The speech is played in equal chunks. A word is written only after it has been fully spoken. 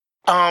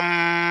What's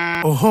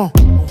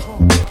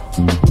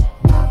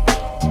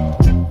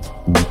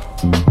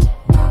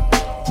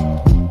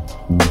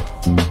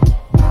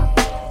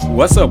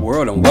up,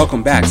 world, and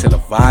welcome back to the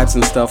Vibes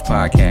and Stuff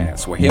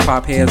podcast, where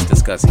hip-hop heads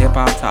discuss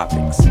hip-hop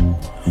topics.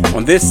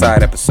 On this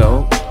side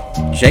episode,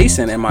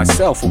 Jason and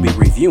myself will be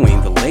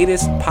reviewing the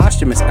latest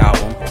posthumous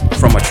album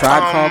from a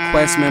Tribe Called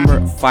Quest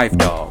member, Phife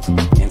Dawg,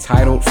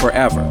 entitled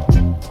Forever.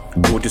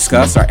 We'll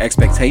discuss our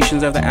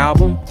expectations of the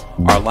album,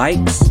 our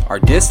likes, our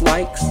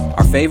dislikes,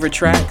 our favorite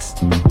tracks,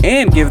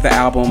 and give the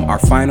album our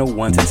final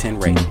 1 to 10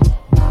 rating.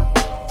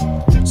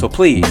 So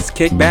please,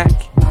 kick back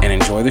and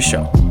enjoy the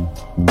show.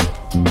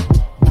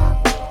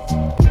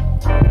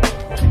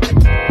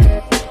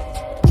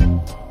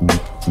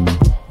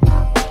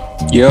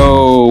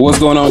 Yo, what's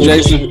going on,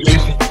 Jason?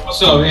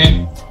 What's up,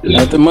 man?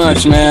 Nothing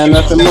much, man.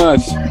 Nothing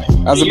much.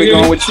 How's it been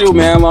going with you,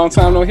 man? Long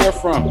time no hear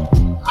from.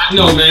 I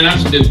know, man.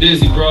 I've been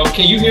busy, bro.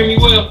 Can you hear me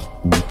well?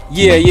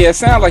 Yeah. It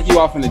sounds like you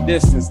off in the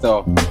distance,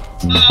 though.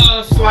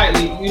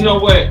 Slightly. You know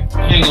what?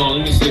 Hang on.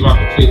 Let me see if I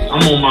can fix it.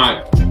 I'm on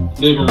my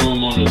living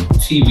room on the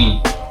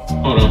TV.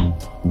 Hold on.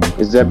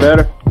 Is that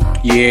better?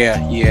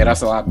 Yeah,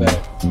 that's a lot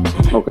better.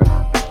 Okay.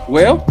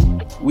 Well,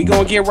 we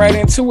gonna get right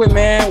into it,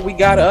 man. We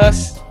got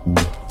us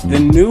the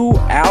new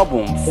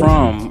album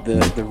from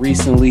the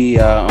recently,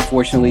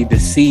 unfortunately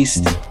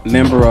deceased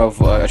member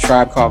of a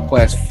Tribe Called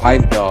Quest,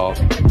 Phife Dawg.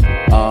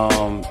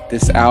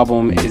 This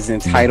album is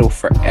entitled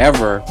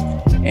Forever,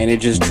 and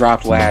it just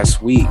dropped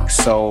last week.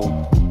 So,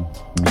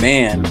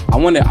 man, I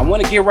want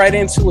to get right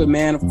into it,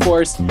 man. Of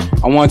course,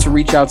 I want to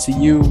reach out to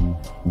you.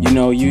 You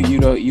know, you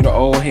the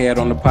old head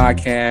on the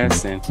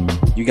podcast,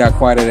 and you got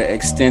quite an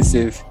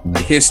extensive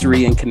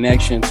history and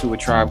connection to a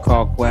Tribe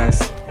Called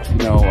Quest. You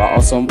know,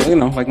 also,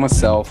 like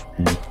myself,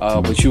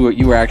 but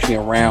you were actually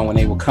around when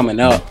they were coming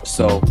up,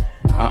 so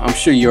I'm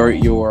sure your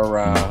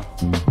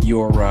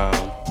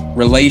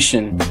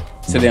relation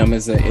to them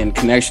in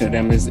connection to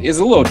them is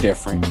a little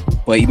different.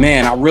 But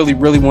man, I really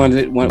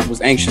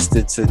was anxious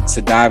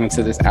to dive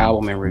into this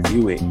album and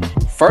review it.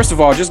 First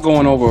of all, just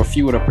going over a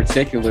few of the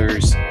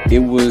particulars, it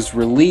was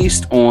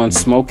released on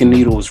Smoking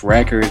Needles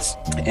Records,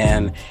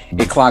 and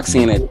it clocks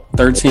in at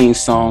 13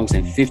 songs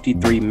in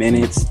 53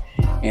 minutes.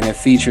 And it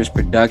features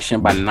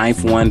production by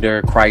Ninth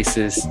Wonder,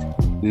 Crisis,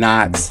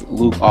 Knots,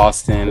 Luke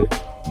Austin,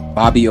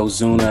 Bobby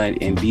Ozuna,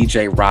 and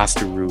DJ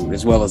Rosterroot,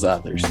 as well as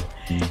others.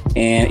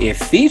 And it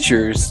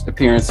features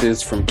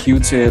appearances from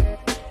Q-Tip,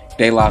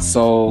 De La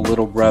Soul,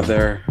 Little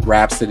Brother,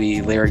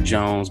 Rhapsody, Lyric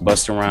Jones,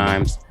 Busta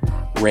Rhymes,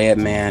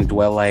 Redman,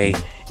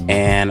 Dwele,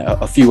 and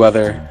a few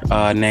other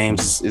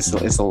names. It's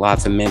a lot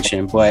to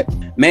mention. But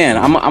man,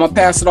 I'm gonna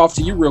pass it off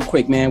to you real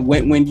quick, man.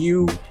 When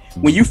you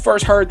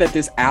first heard that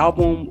this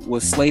album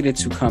was slated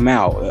to come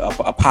out,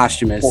 a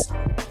posthumous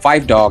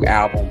Phife Dawg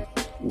album,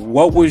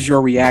 what was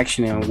your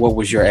reaction and what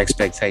was your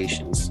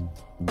expectations?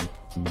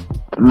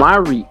 My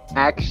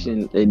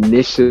reaction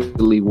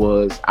initially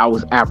was I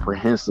was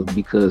apprehensive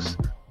because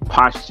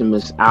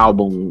posthumous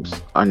albums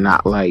are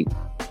not like,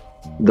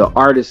 the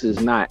artist is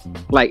not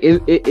like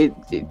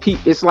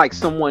it's like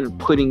someone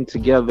putting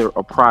together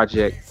a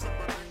project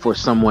for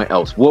someone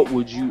else. What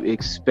would you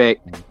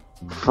expect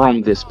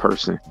from this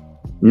person?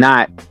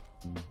 Not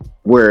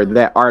where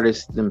that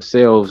artist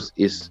themselves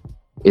is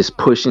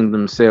pushing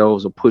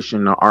themselves or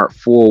pushing the art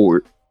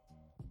forward.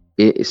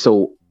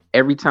 So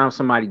every time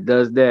somebody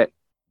does that,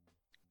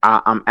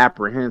 I'm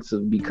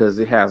apprehensive because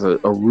it has a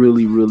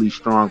really, really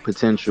strong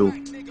potential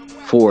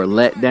for a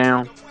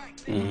letdown.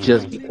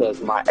 Just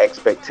because my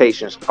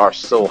expectations are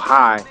so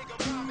high,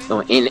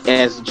 and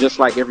as just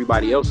like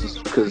everybody else's,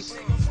 because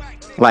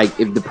like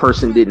if the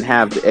person didn't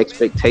have the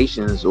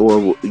expectations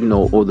or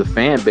the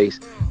fan base,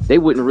 they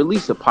wouldn't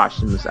release a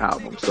posthumous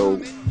album. So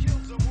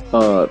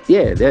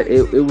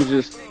it was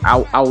just I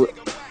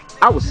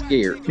was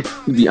scared.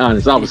 To be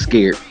honest, I was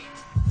scared.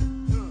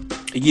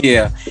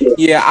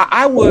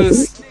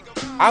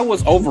 I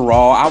was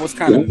overall, I was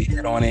kind of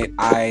weird on it.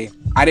 I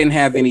didn't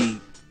have any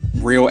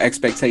real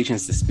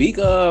expectations to speak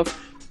of.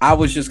 I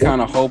was just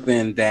kind of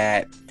hoping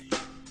that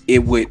it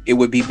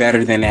would be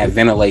better than that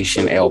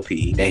Ventilation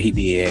LP that he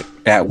did.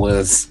 That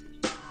was,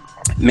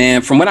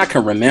 man, from what I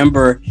can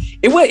remember,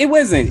 it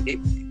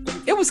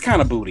was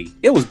kind of booty.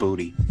 It was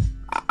booty.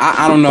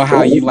 I don't know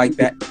how you like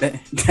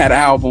that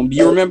album. Do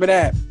you remember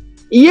that?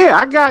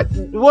 Yeah,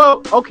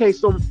 okay,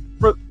 so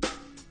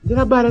did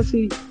I buy that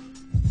CD?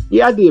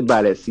 Yeah, I did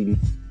buy that CD.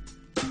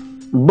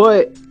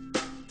 But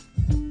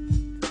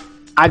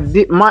I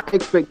did, my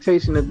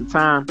expectation at the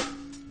time,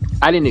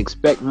 I didn't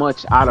expect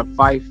much out of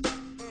Phife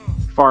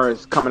as far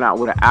as coming out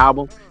with an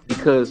album,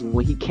 because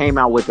when he came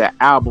out with that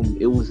album,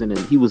 he was in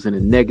a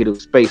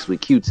negative space with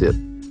Q-Tip.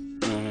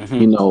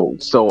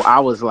 So I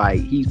was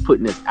like, he's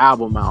putting this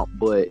album out,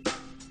 but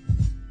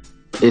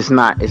it's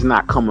not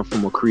coming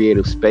from a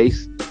creative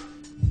space.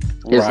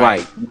 It's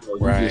right.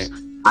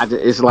 I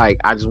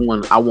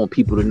want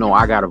people to know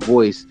I got a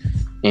voice,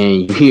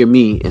 and you hear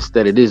me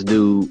instead of this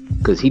dude,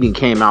 because he didn't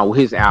came out with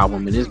his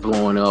album and it's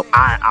blowing up.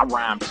 I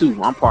rhyme too.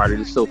 I'm part of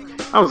this. So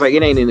I was like,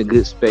 it ain't in a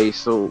good space.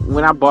 So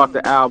when I bought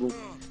the album,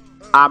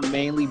 I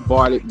mainly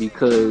bought it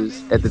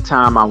because at the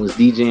time I was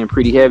DJing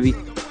pretty heavy,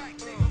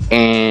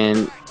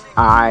 and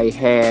I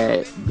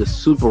had the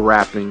super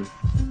rapping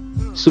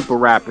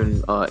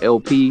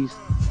LPs,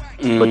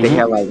 but they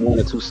had like one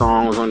or two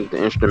songs on the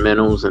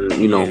instrumentals, and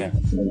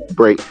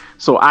break.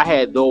 So I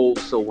had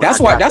those. So that's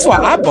why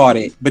I bought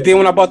it. But then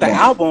when I bought the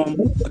album,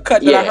 the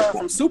cut that I heard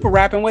from Super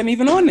Rapping wasn't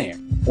even on there.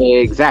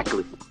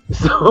 Exactly.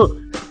 So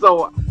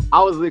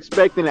I was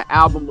expecting the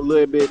album a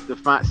little bit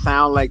to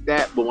sound like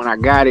that, but when I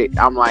got it,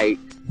 I'm like,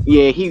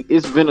 yeah,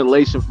 it's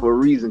ventilation for a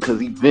reason, because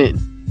he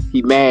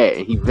mad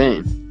and he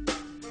vent.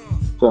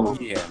 So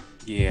yeah.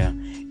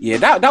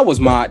 That was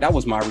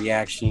my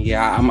reaction.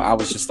 Yeah, I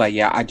was just like,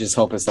 yeah, I just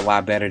hope it's a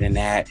lot better than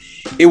that.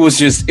 It was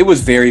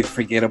very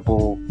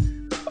forgettable.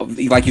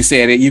 Like you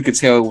said, you could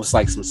tell it was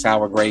like some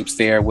sour grapes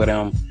there with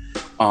him.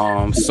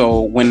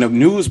 So when the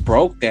news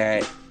broke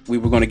that we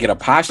were going to get a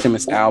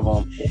posthumous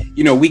album,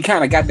 we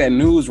kind of got that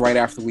news right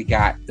after we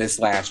got this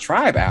last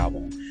Tribe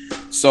album.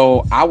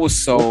 So I was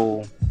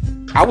still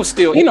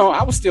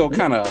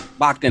kind of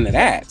locked into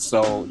that.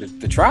 So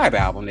the Tribe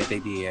album that they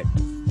did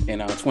in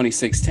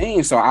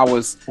 2016. So I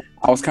was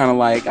kind of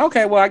like,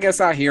 okay, well, I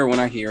guess I'll hear it when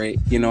I hear it.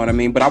 You know what I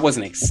mean? But I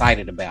wasn't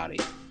excited about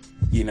it,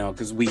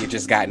 because we had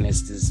just gotten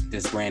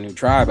this brand new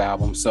Tribe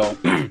album. So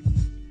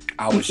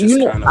I was just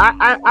kind of.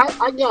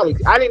 I got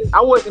it.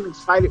 I wasn't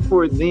excited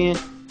for it then.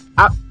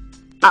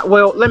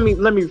 Well, let me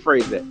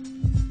rephrase that.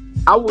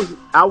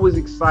 I was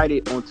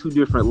excited on two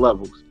different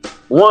levels.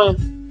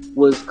 One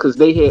was because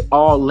they had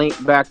all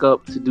linked back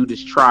up to do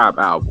this Tribe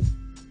album.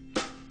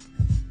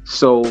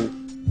 So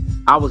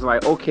I was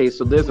like, okay,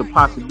 so there's a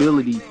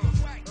possibility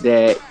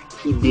that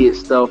he did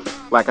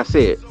stuff. Like I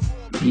said,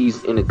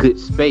 he's in a good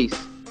space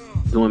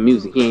doing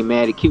music. He ain't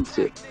mad at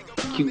Q-Tip.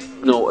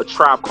 A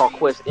Tribe Called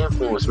Quest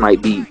influence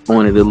might be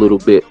on it a little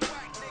bit.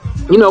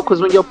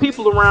 Because when your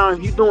people around,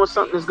 if you're doing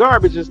something that's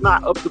garbage, it's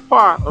not up to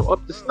par or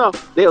up to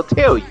snuff, they'll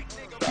tell you.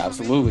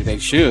 Absolutely, they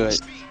should.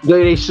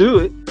 They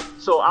should.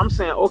 So I'm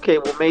saying, okay,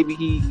 well, maybe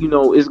he,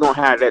 is going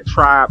to have that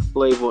Tribe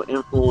flavor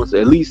influence,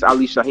 at least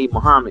Ali Shaheed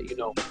Muhammad,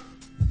 or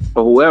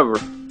whoever.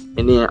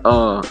 And then,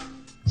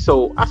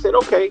 so I said,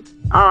 okay,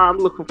 all right, I'm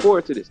looking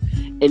forward to this.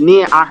 And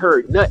then I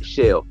heard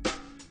Nutshell.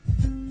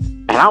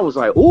 And I was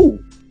like,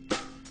 ooh,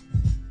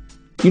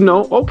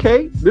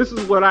 okay, this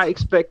is what I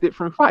expected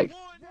from Phife.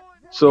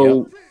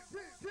 So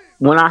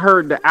when I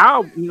heard the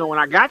album, when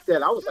I got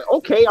that, I was like,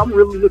 okay, I'm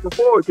really looking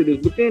forward to this.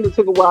 But then it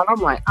took a while.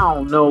 I'm like, I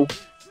don't know.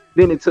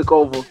 Then it took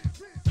over.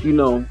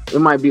 It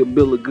might be a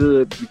bill of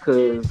goods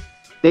because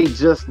they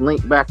just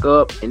linked back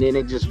up and then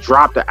they just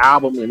dropped the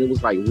album and it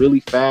was like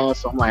really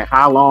fast. So I'm like,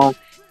 how long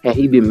had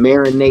he been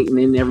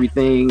marinating in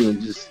everything,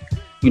 and just,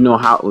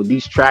 how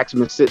these tracks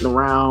been sitting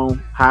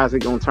around? How's it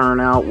going to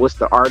turn out? What's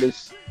the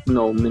artist,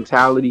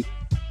 mentality?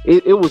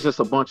 It was just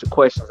a bunch of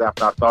questions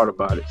after I thought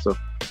about it. So.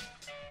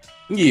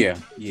 Yeah,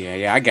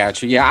 I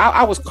got you. Yeah,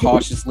 I was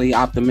cautiously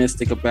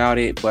optimistic about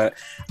it, but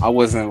I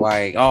wasn't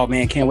like, oh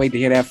man, can't wait to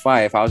hear that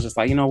Phife. I was just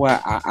like, you know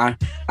what, I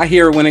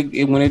hear it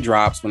when it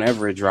drops,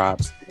 whenever it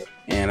drops,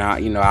 and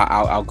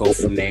I'll go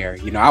from there.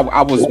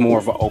 I was more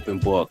of an open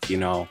book.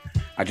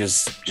 I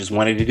just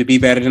wanted it to be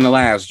better than the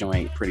last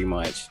joint, pretty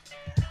much.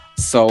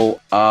 So,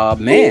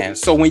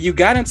 so when you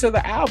got into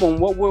the album,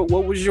 what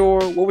was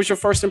your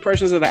first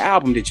impressions of the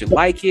album? Did you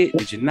like it?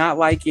 Did you not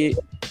like it?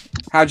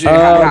 How's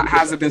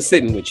it been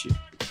sitting with you?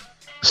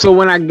 So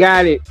when I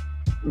got it,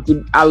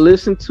 I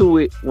listened to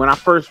it when I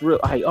first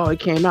realized, it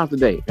came out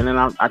today, and then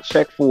I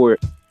checked for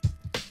it,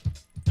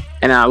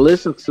 and I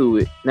listened to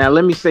it. Now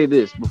let me say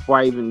this before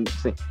I even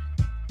say,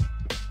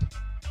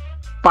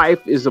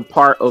 Phife is a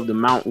part of the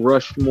Mount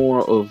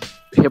Rushmore of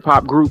hip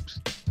hop groups.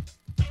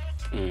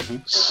 Mm-hmm.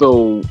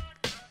 So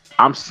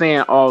I'm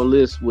saying all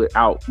this with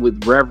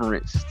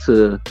reverence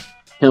to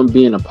him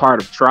being a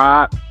part of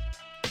Tribe,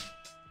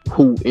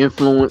 who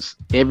influenced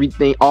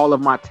everything, all of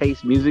my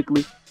taste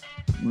musically,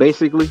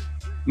 basically.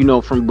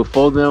 From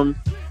before them,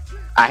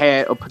 I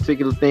had a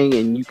particular thing,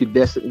 and you could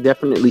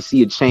definitely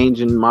see a change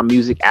in my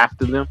music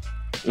after them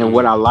and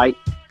what I like.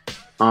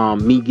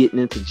 Me getting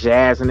into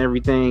jazz and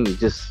everything,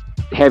 just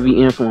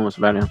heavy influence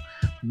by them.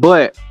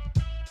 But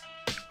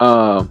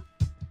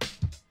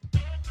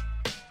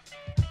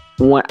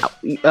when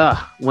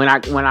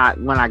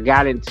I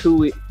got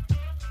into it,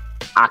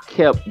 I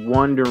kept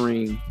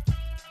wondering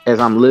as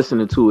I'm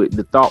listening to it.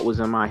 The thought was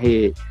in my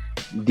head: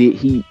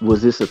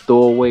 was this a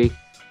throwaway?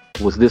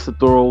 Was this a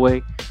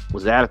throwaway?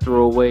 Was that a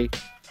throwaway?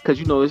 Because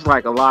it's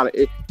like a lot of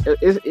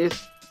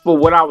it's for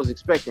what I was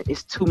expecting.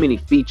 It's too many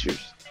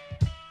features,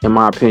 in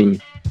my opinion.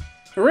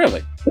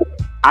 Really?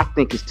 I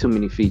think it's too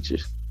many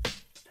features.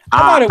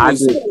 I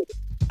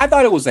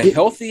thought it was a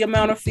healthy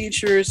amount of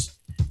features,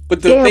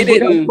 but they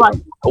didn't. I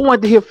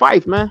wanted to hear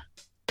Phife, man.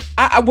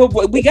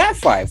 We got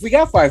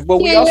Phife, but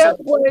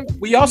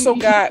we also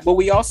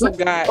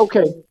got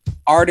okay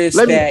artists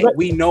that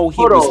we know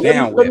he was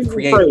down with.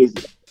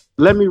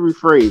 Let me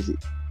rephrase it.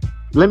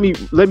 Let me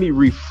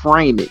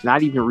reframe it.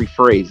 Not even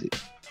rephrase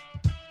it.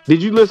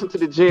 Did you listen to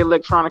the J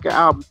Electronica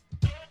album?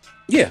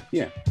 Yeah.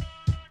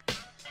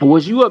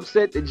 Was you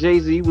upset that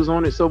Jay-Z was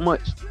on it so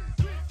much?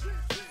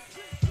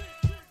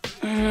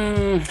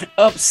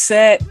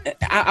 Upset.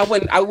 I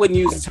wouldn't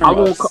use the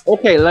term.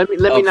 Okay, let me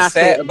upset, not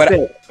say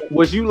upset. But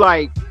was you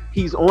like,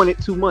 he's on it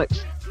too much?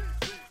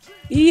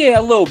 Yeah,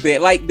 a little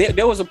bit. Like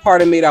there was a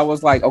part of me that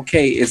was like,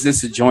 okay, is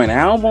this a joint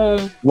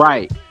album?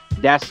 Right.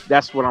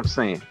 That's what I'm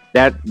saying.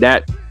 That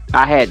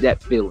I had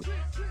that feeling,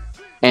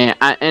 and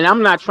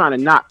I'm not trying to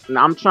knock.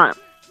 I'm trying.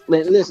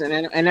 Listen,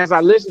 and as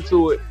I listen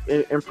to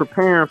it and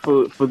preparing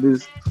for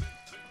this,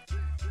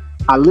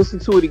 I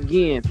listened to it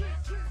again,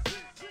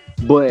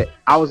 but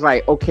I was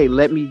like, okay,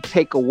 let me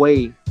take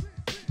away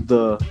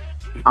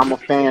I'm a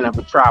fan of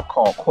A Tribe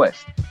Called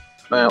Quest,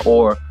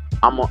 or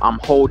I'm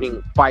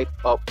holding Phife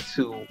up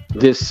to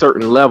this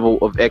certain level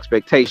of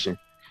expectation.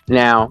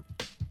 Now,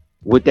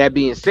 with that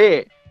being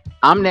said,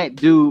 I'm that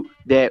dude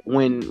that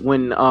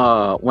when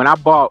I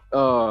bought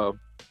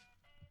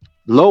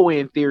Low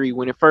End Theory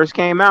when it first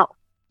came out,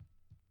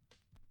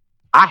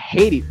 I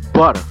hated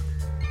Butter.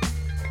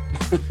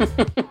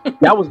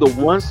 That was the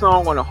one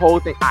song on the whole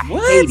thing I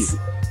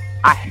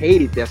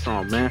hated that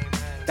song, man.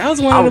 That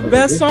was one of the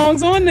best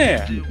songs on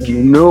there.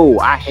 No,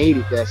 I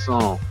hated that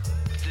song.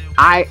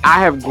 I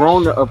have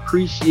grown to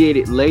appreciate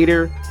it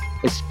later,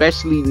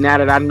 especially now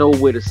that I know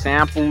where the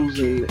samples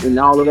and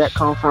all of that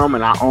come from,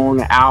 and I own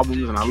the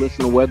albums and I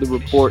listen to Weather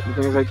Report and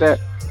things like that,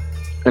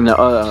 and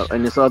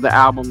this other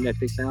album that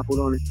they sampled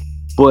on it.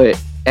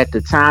 But at the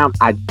time,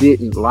 I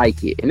didn't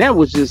like it, and that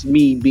was just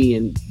me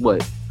being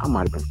I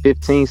might have been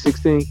 15,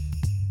 16,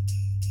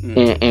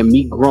 and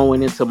me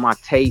growing into my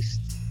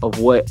taste of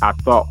what I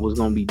thought was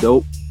gonna be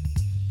dope.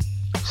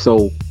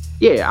 So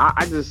yeah,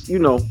 I just,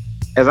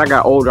 as I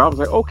got older, I was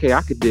like, okay,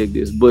 I could dig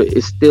this, but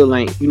it still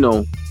ain't,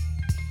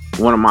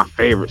 one of my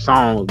favorite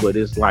songs. But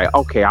it's like,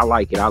 okay, I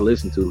like it, I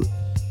listen to it.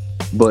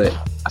 But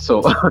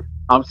so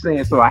I'm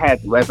saying, so I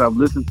had to, as I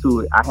listened to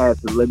it, I had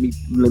to let me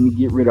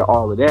get rid of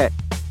all of that,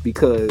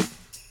 because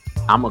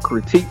I'm gonna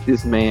critique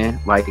this man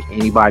like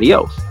anybody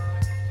else.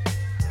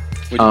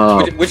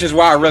 Which is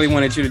why I really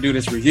wanted you to do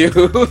this review.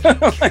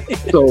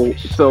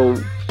 So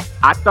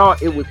I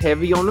thought it was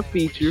heavy on the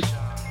features.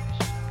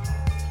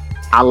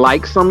 I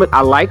like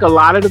a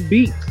lot of the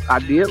beats. I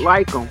did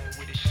like them,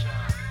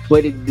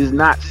 but it does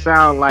not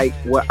sound like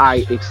what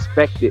I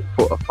expected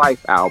for a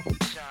Phife album.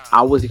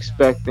 I was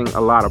expecting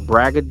a lot of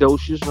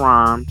braggadocious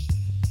rhymes,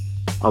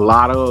 a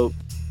lot of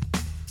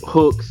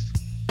hooks,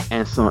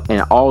 and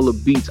all the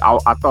beats.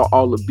 I thought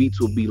all the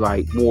beats would be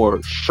like more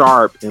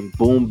sharp and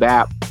boom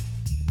bap /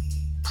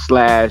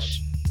 when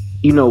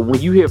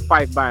you hear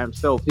Phife by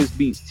himself, his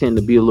beats tend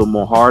to be a little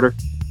more harder.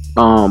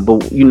 But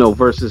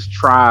versus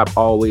Tribe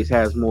always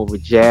has more of a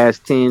jazz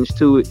tinge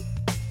to it.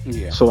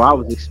 Yeah. So I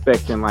was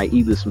expecting like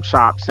either some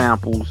chop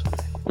samples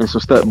and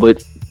some stuff,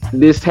 but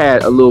this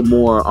had a little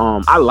more.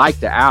 I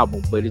liked the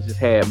album, but it just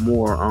had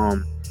more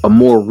a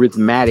more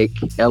rhythmic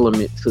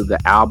element to the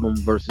album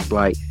versus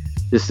like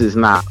this is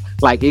not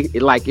like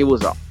it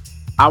was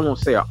I won't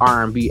say an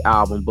R&B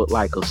album, but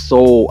like a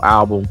soul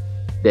album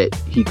that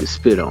he could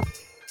spit on.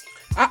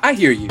 I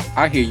hear you.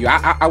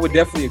 I would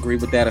definitely agree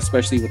with that,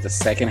 especially with the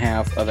second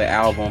half of the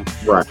album.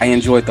 Right. I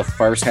enjoyed the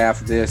first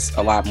half of this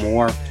a lot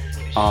more.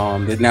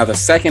 Now the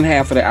second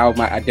half of the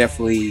album, I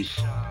definitely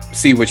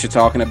see what you're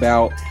talking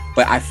about,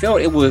 but I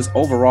felt it was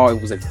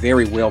a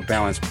very well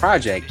balanced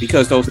project,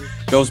 because those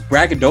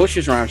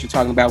braggadocious rhymes you're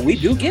talking about, we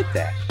do get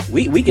that.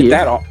 We get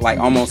that like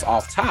almost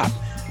off top,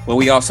 but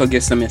we also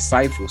get some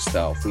insightful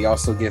stuff. We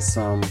also get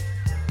some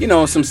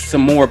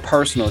some more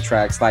personal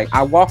tracks. Like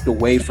I walked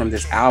away from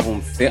this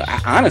album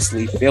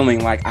honestly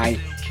feeling like I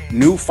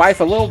knew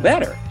Phife a little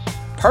better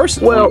on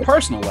a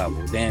personal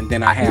level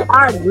than I have.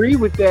 I agree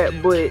with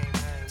that, but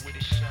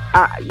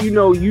I'm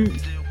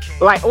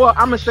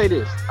gonna say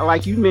this.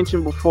 Like you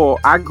mentioned before,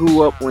 I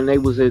grew up when they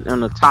was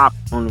on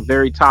the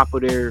very top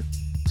of their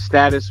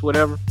status,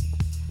 whatever.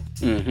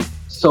 Mm-hmm.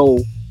 So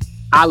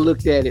I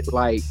looked at it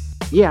like,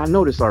 yeah, I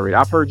know this already.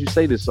 I've heard you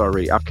say this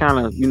already. I've kind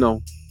of,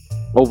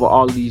 over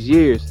all of these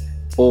years.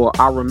 Or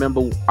I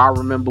remember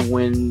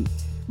when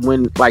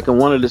like in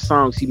one of the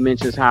songs he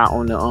mentions how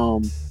on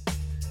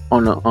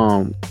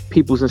the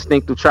People's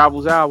Instinctive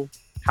Travels album,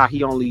 how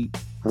he only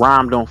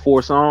rhymed on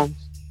 4 songs.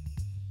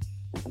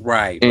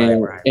 Right.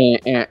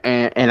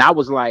 And I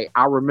was like,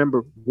 I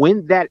remember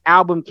when that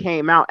album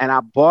came out and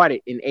I bought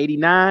it in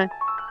 '89.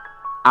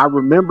 I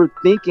remember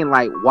thinking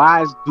like,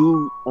 why is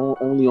dude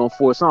only on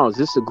 4 songs?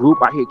 This is a group.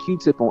 I hear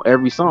Q-Tip on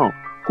every song.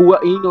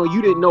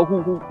 You didn't know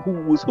who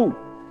was who.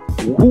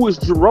 Who is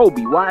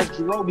Jerobi? Why is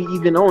Jerobi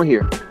even on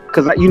here?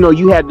 Because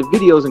you had the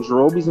videos and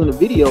Jerobi's in the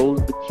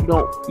videos, but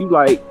you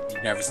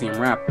never see him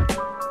rapping.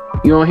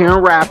 You don't hear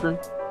him rapping.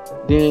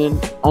 Then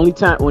only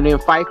time when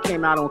Phife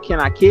came out on Can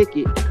I Kick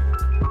It,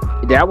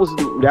 that was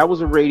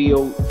a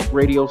radio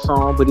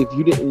song. But if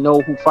you didn't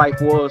know who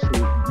Phife was,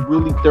 from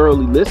really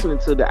thoroughly listening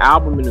to the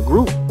album and the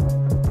group,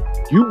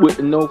 you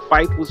wouldn't know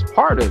Phife was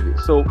part of it.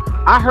 So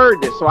I heard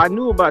that, so I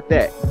knew about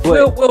that.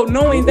 But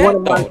knowing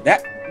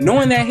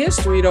that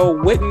history though,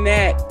 wouldn't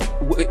that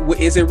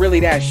Is it really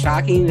that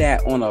shocking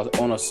that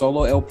on a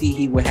solo LP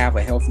he would have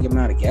a healthy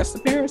amount of guest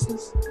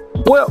appearances?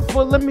 Well,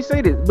 let me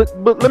say this,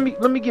 but let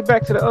me get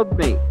back to the other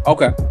thing.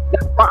 Okay.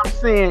 That's why I'm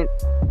saying,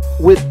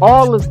 with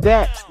all of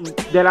that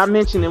I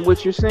mentioned and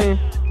what you're saying,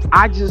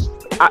 I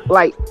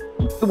like,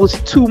 it was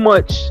too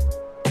much.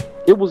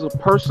 It was a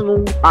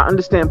personal. I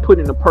understand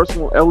putting a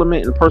personal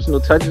element and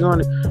personal touches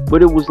on it,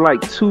 but it was like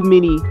too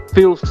many.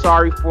 Feel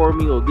sorry for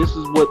me, or this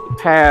is what the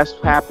past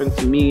happened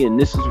to me, and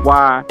this is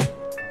why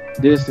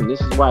this and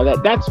this is why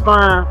that. That's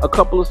fine. A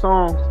couple of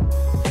songs,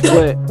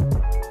 but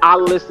I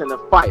listen to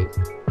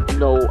Phife. You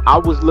know, I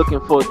was looking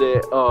for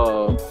the.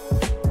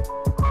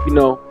 You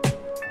know,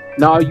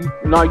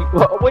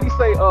 what do you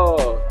say?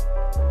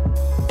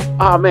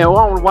 Oh man,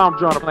 why I'm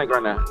drawing a blank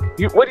right now.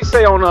 What do you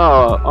say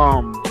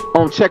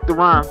on Check the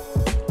Rhyme?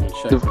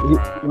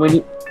 When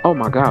he, oh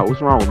my God,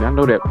 what's wrong with me? I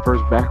know that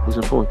first backwards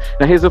and forwards.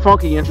 Now here's a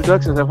funky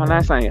introduction of how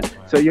nice I am.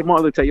 Tell your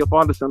mother, tell your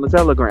father, send a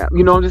telegram.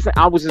 You know what I'm just saying?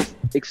 I was just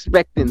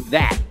expecting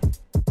that.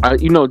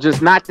 You know,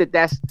 just not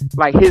that's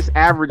like his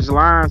average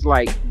lines.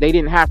 Like, they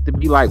didn't have to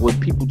be like with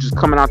people just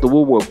coming out the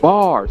woodwork,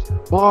 bars,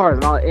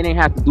 and all. It didn't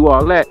have to do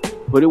all that,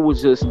 but it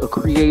was just a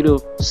creative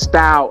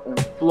style and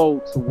flow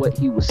to what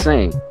he was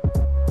saying,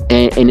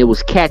 and it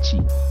was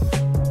catchy.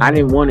 I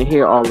didn't want to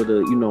hear all of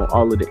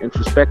the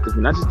introspective,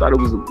 and I just thought it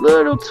was a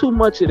little too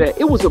much of that.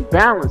 It was a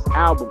balanced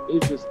album.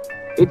 It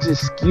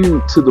just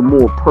skewed to the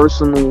more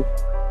personal,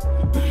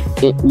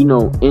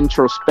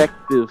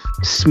 introspective,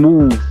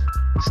 smooth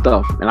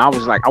stuff. And I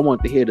was like, I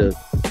want to hear the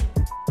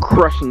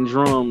crushing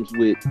drums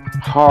with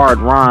hard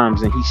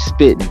rhymes, and he's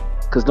spitting,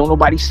 because don't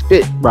nobody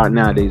spit right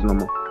nowadays no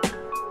more.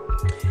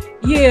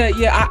 Yeah,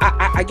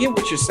 I get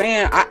what you're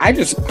saying. I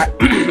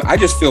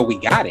just feel we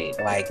got it.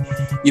 Like,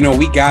 you know,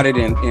 we got it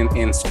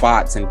in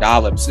spots and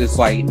dollops. It's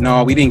like,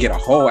 no, we didn't get a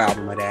whole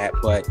album of that,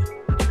 but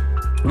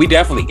we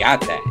definitely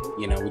got that.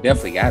 You know, we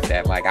definitely got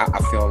that. Like, I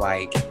feel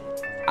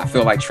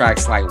like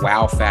tracks like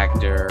Wow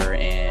Factor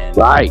and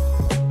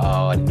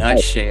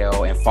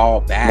Nutshell and Fall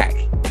Back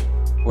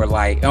were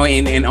like, oh,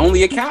 and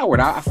Only a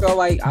Coward. I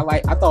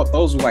thought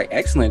those were like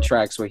excellent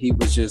tracks where he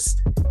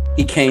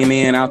came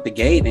in out the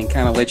gate and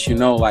kind of let you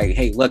know, like,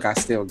 hey, look, I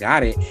still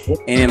got it.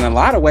 And in a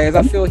lot of ways,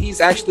 I feel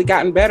he's actually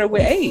gotten better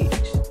with age,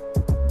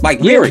 like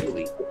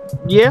lyrically.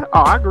 Yeah,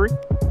 I agree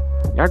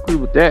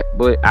with that.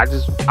 But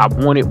I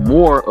wanted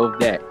more of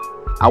that.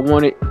 I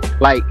wanted,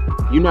 like,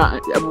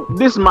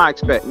 this is my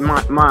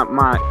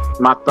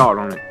thought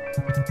on it.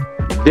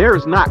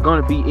 There's not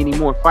going to be any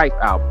more Phife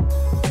albums.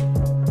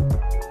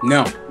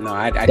 No,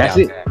 I doubt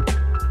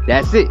that.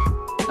 That's it.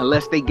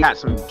 Unless they got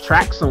some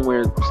tracks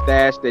somewhere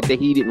stashed that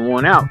he didn't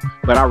want out.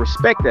 But I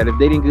respect that. If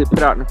they didn't get put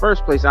out in the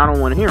first place, I don't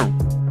want to hear them.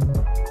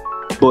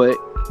 But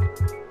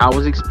I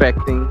was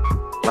expecting,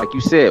 like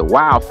you said,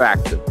 Wow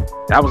Factor.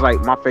 That was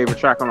like my favorite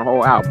track on the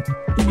whole album.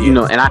 Yes. You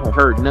know, and I had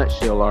heard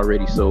Nutshell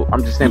already. So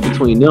I'm just saying,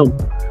 between them,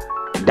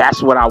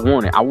 that's what I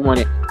wanted.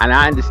 And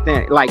I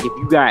understand, like, if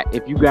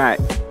you got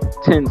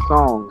 10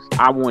 songs,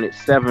 I wanted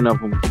 7 of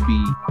them to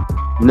be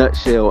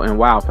Nutshell and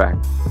Wow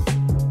Factor.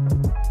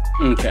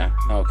 Okay.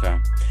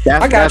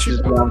 That's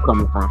just where I'm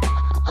coming from.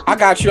 I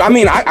got you. I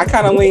mean, I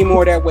kind of lean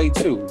more that way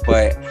too,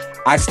 but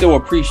I still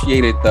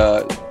appreciated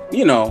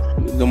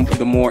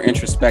the more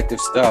introspective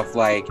stuff.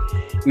 Like,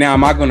 now,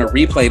 am I going to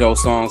replay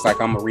those songs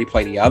like I'm going to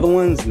replay the other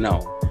ones? No.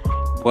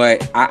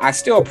 But I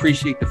still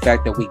appreciate the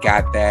fact that we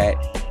got that.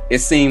 It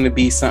seemed to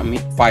be something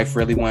Phife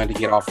really wanted to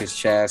get off his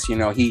chest. You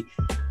know, he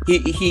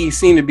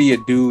seemed to be a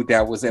dude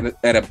that was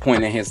at a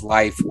point in his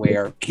life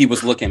where he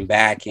was looking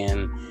back,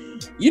 and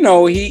you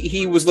know,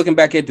 he was looking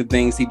back at the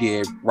things he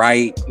did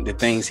right, the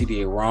things he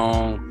did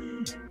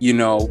wrong, you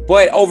know,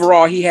 but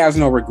overall he has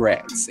no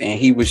regrets, and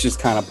he was just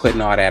kind of putting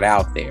all that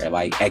out there,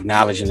 like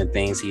acknowledging the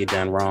things he had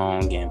done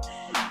wrong, and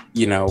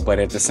you know, but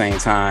at the same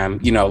time,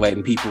 you know,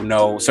 letting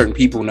certain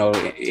people know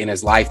in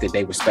his life that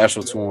they were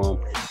special to him.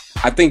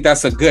 I think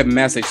that's a good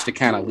message to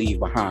kind of leave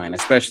behind,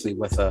 especially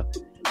with a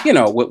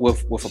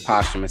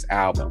posthumous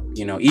album,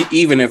 you know,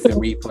 even if the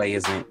replay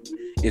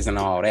isn't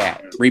all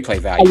that replay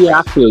value. Yeah,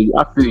 I feel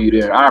you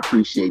there. I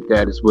appreciate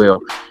that as well.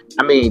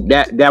 I mean,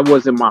 that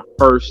wasn't my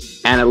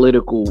first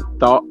analytical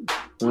thought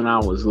when I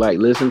was like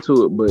listening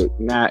to it, but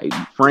now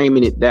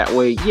framing it that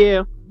way,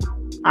 yeah,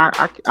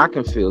 I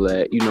can feel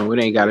that. You know, it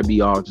ain't got to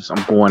be all just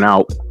I'm going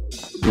out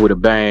with a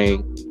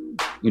bang,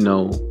 you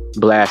know,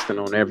 blasting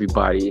on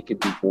everybody. It could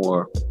be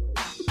more,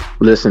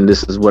 listen,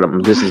 this is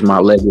my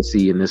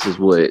legacy, and this is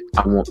what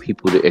I want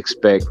people to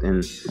expect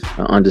and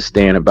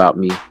understand about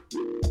me,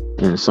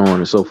 and so on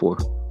and so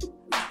forth.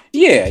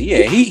 Yeah.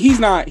 He's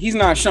not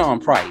Sean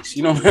Price.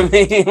 You know what I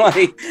mean?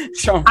 Like,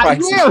 Sean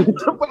Price.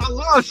 But I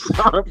love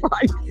Sean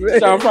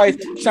Price.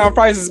 Sean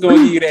Price is going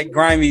to give you that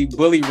grimy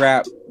bully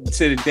rap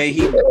to the day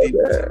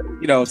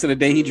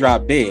he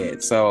dropped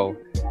dead. So,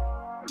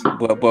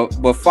 but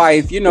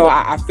Phife, you know,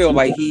 I feel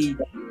like he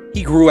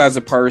grew as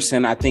a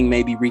person. I think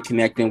maybe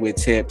reconnecting with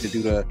Tip to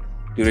do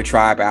the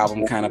Tribe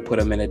album kind of put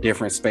him in a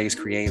different space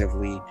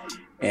creatively.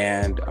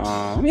 And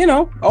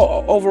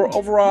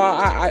overall,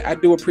 I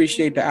do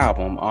appreciate the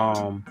album.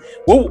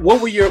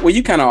 What were your? Well,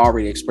 you kind of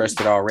already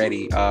expressed it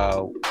already.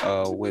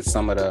 With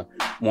some of the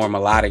more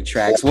melodic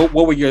tracks. What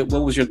was your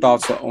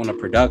thoughts on the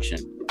production?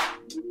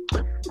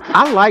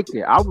 I liked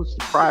it. I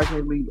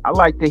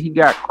liked that he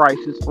got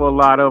Crisis for a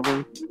lot of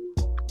them.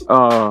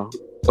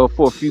 Or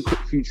for a few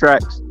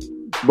tracks,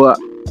 but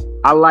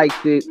I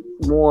liked it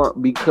more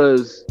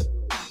because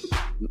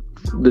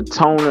the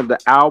tone of the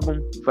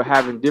album, for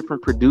having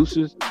different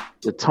producers,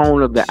 the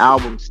tone of the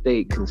album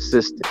stayed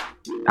consistent.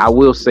 I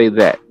will say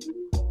that,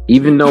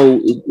 even though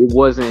it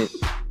wasn't,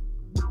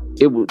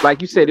 it was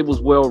like you said, it was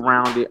well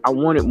rounded. I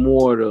wanted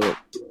more to,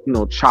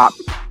 chop,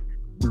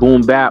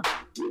 boom bap,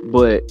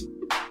 but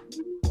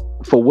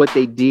for what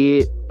they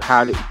did,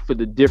 for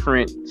the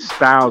different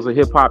styles of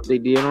hip hop they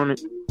did on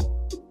it,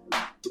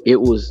 it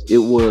was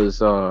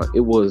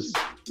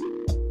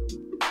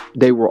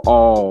they were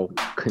all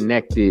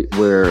connected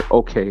where,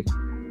 okay,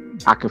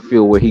 I can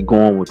feel where he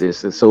going with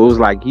this. And so it was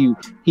like he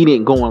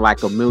didn't go in like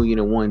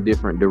 1,000,001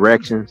 different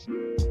directions.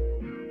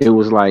 It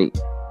was like,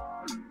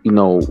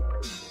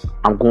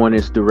 I'm going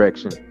this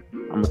direction.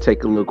 I'm gonna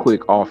take a little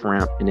quick off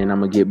ramp and then I'm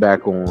gonna get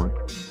back on.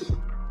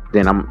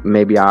 Then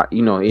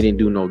it didn't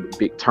do no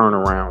big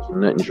turnarounds or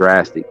nothing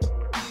drastic.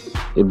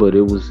 But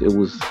it was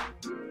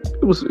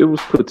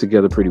put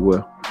together pretty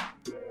well.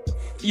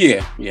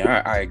 Yeah,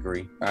 I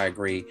agree.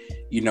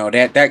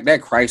 That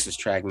Crisis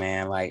track,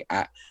 man, like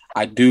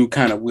I do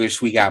kind of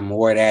wish we got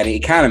more of that.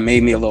 It kind of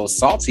made me a little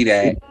salty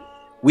that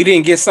we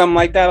didn't get something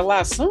like that a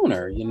lot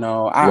sooner.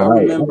 I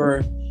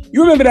remember,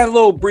 you remember that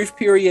little brief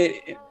period.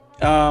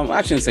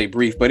 I shouldn't say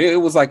brief, but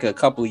it was like a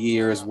couple of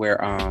years where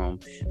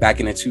back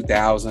in the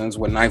 2000s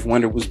when Knife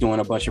Wonder was doing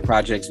a bunch of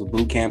projects with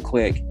Boot Camp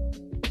Click.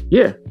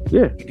 Yeah.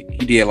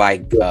 He did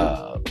like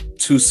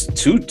two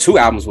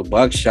albums with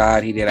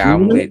Buckshot. He did an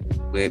album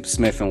with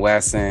Smith and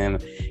Wesson.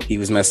 He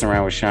was messing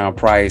around with Sean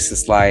Price.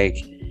 It's like,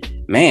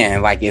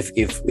 man, like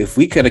if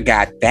we could have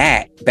got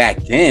that back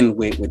then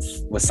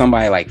with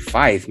somebody like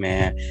Phife,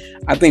 man,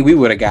 I think we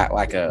would have got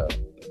like a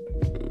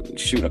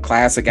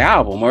classic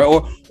album,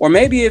 or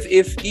maybe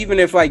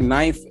if like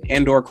Ninth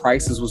and/or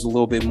Crisis was a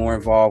little bit more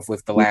involved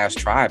with the last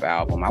Tribe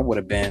album, I would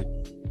have been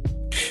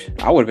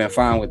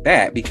fine with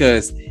that,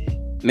 because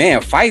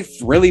man,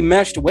 Phife really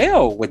meshed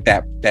well with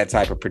that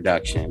type of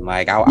production.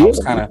 Like I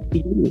was kind of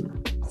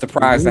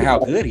surprised at how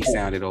good he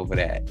sounded over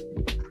that.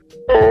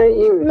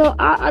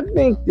 I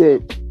think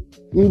that,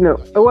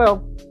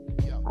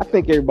 I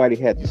think everybody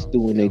had to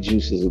stew in their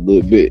juices a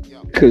little bit,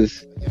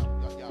 because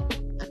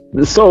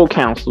the Soul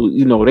Council,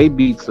 they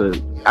beats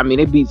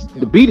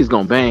the beat is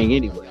gonna bang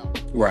anyway.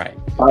 Right.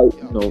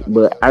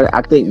 But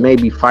I think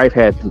maybe Phife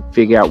had to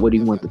figure out what he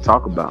wanted to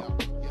talk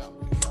about.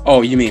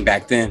 Oh, you mean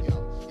back then?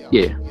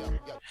 Yeah.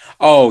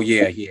 Oh,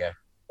 yeah.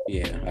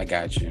 I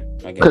got you.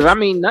 Because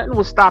nothing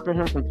was stopping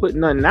him from putting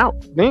nothing out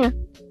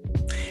then.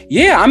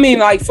 Yeah,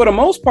 like for the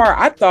most part,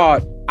 I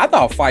thought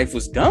Phife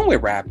was done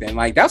with rapping.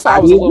 Like that's why I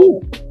was a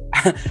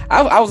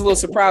little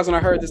surprised when I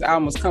heard this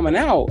album was coming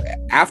out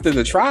after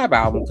the Tribe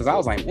album, because I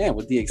was like, man,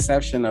 with the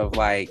exception of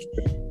like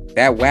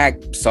that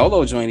whack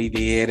solo joint he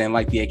did and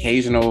like the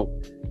occasional,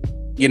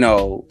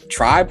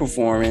 Tribe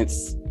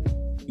performance,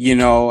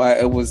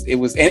 it was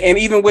and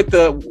even with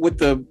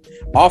the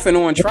off and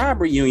on Tribe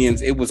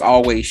reunions, it was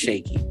always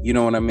shaky. You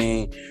know what I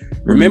mean?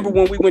 Remember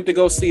when we went to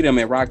go see them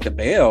at Rock the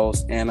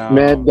Bells? And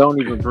man, don't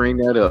even bring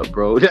that up,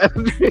 bro.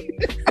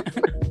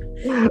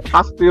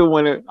 I still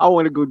want to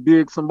go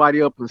dig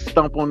somebody up and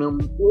stomp on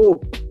them.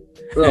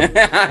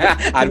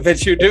 I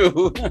bet you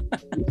do.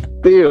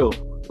 Still,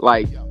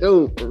 like,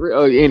 dude.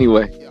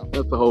 Anyway,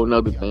 that's a whole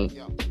nother thing.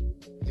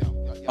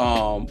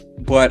 That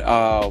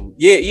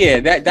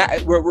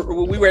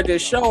we were at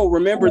this show.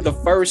 Remember the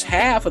first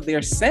half of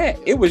their set?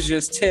 It was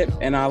just Tip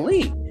and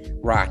Ali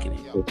rocking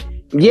it.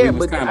 Yeah,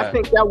 but I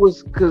think that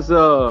was because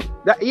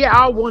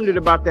I wondered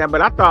about that,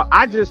 but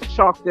I just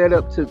chalked that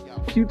up to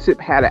Q-Tip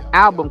had an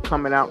album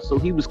coming out, so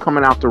he was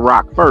coming out to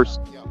rock first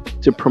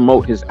to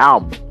promote his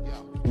album.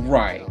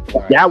 Right.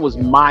 That was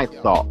my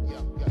thought.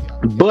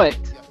 But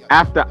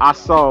after I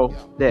saw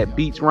that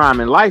Beats, Rhyme,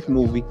 and Life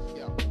movie,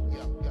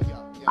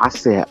 I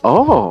said,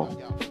 oh,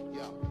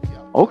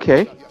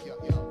 okay.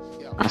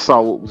 I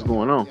saw what was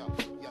going on.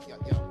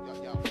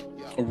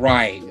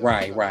 Right.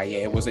 Yeah,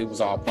 it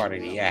was all part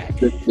of the act.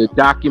 The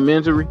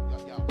documentary.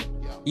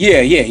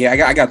 Yeah.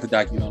 I got the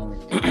documentary.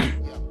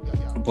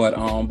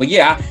 but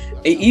yeah,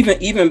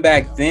 even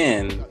back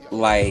then,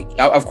 like,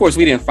 of course,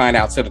 we didn't find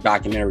out till the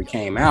documentary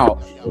came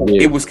out.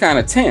 Yeah. It was kind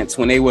of tense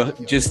when they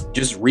would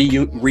just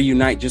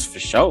reunite just for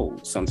shows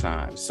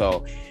sometimes.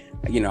 So,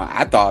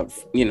 I thought,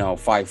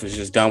 Phife was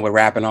just done with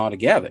rapping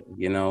altogether.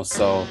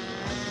 So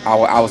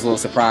I was a little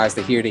surprised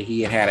to hear that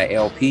he had an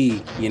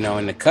LP,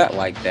 in the cut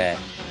like that.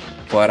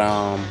 But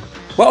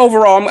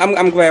overall,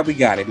 I'm glad we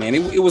got it, man.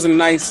 It was a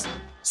nice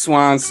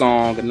swan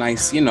song, a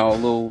nice,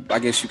 little, I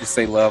guess you could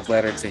say, love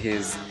letter to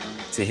his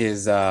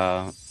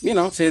long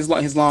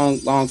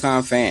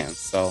time fans.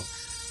 So,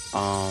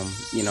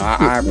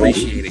 I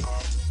appreciate it.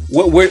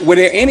 Were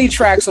there any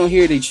tracks on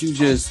here that you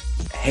just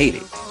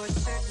hated?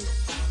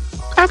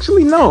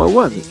 Actually, no, it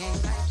wasn't.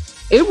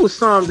 It was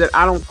some that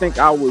I don't think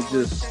I would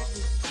just.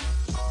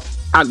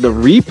 The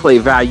replay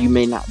value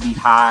may not be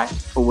high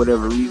for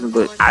whatever reason,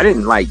 but I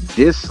didn't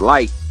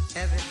dislike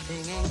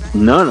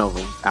none of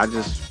them. I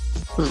just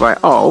was like,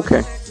 oh,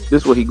 okay,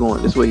 this way he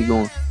going. This way he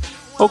going.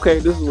 Okay,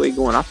 this is where he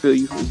going. I feel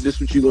you. Is this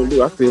what you gonna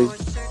do? I feel you.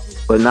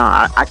 But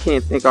nah, I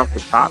can't think off the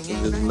top.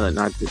 And there's nothing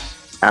I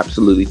just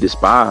absolutely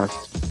despised.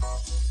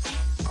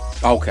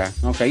 Okay,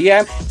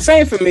 yeah,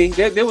 same for me.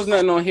 There was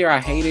nothing on here I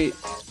hated.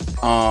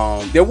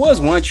 There was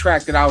one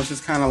track that I was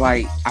just kind of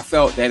like, I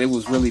felt that it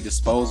was really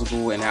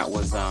disposable, and that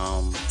was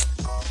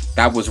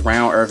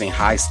Round Irving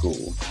High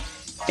School,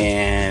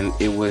 and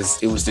it was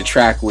the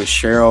track with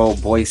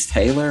Cheryl Boyce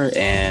Taylor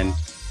and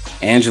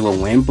Angela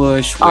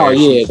Winbush. Oh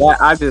yeah,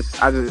 I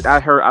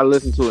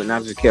listened to it and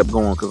I just kept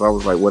going because I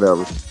was like,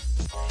 whatever.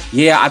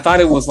 Yeah, I thought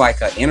it was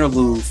like an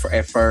interlude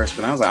at first,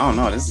 but I was like, oh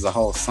no, this is a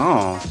whole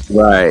song.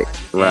 Right.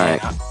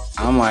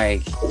 I'm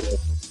like,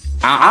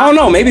 I don't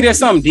know. Maybe there's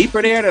something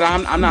deeper there that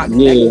I'm not.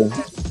 Yeah.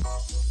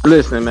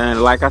 Listen,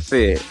 man. Like I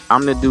said,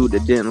 I'm the dude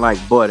that didn't like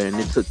butter, and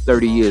it took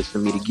 30 years for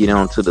me to get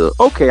onto the.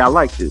 Okay, I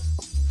like this.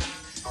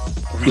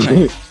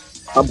 Right.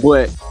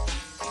 But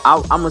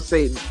I'm gonna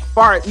say,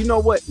 you know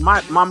what?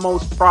 My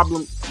most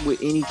problem with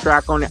any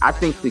track on it, I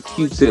think the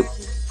Q-Tip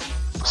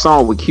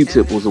song with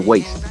Q-Tip was a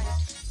waste.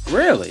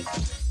 Really?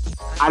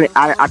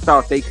 I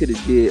thought they could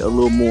have did a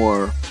little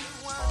more.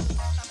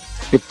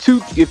 If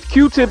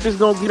Q-Tip is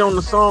gonna get on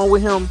the song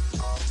with him,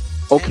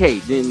 okay,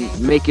 then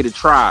make it a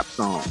tribe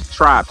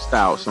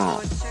style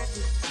song.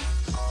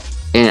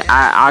 And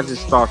I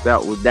just thought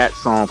that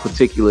song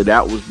particular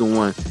that was the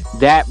one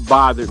that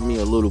bothered me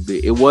a little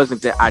bit. It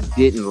wasn't that I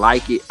didn't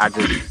like it. I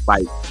just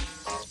like,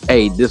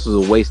 hey, this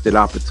was a wasted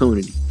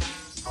opportunity.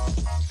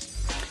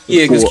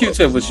 Yeah, because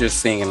Q-Tip was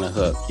just singing the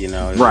hook, you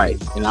know. Right.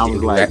 And I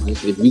was like,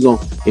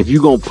 if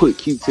you gonna put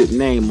Q-Tip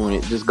name on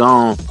it, just go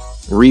on,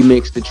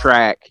 remix the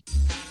track,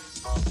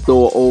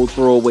 throw an old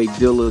throwaway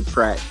Dilla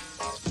track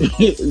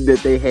that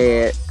they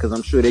had, because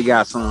I'm sure they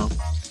got some.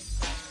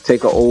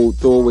 Take an old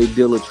throwaway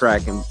Dilla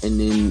track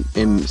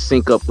and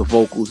sync up the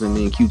vocals, and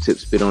then Q-Tip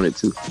spit on it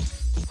too.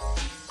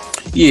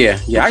 Yeah,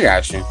 I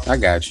got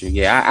you.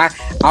 Yeah,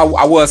 I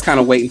was kind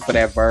of waiting for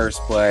that verse,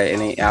 but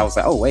I was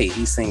like, oh wait,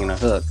 he's singing a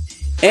hook.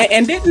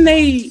 And didn't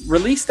they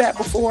release that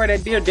before,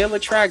 that Dear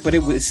Dilla track? But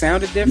it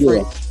sounded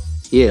different.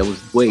 Yeah, it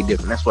was way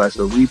different. That's why it's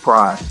a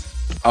reprise.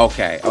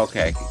 Okay. It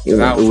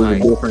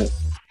was different.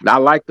 I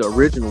like the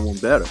original one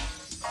better.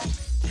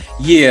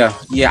 Yeah.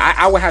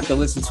 I would have to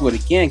listen to it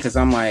again because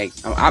I'm like,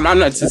 I'm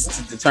not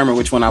to determine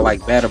which one I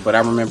like better, but I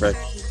remember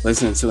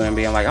listening to it and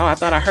being like, oh, I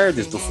thought I heard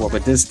this before,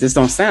 but this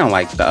don't sound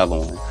like the other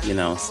one, you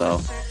know. So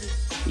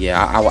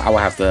yeah, I would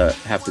have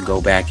to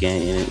go back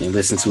and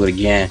listen to it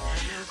again.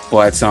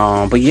 But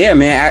yeah,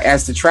 man,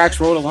 as the tracks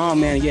rolled along,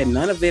 man, yeah,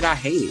 none of it I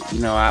hated. You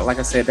know, like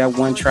I said, that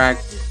one track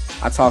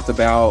I talked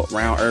about,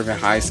 Round Irving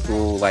High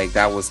School, like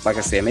that was, like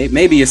I said,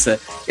 maybe it's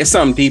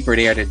something deeper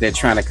there that they're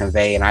trying to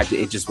convey, and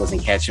it just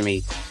wasn't catching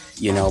me,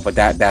 you know. But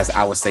that's,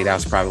 I would say that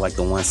was probably like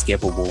the one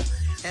skippable.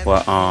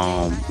 But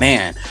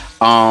man,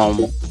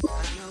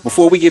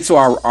 before we get to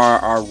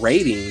our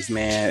ratings,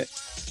 man,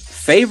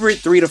 favorite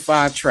 3 to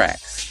 5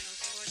 tracks.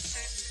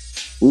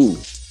 Ooh,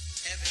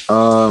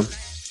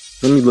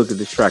 let me look at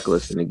this track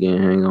listing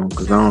again. Hang on,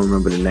 because I don't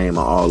remember the name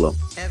of all of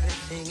them.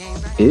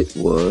 It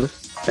was.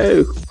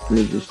 Hey, let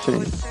me just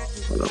change.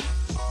 Hold on.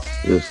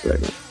 Just a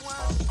second.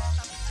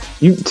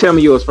 You tell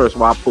me yours first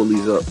while I pull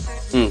these up.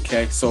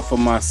 Okay, so for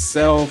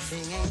myself,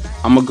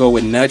 I'm going to go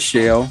with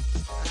Nutshell.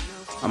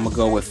 I'm going to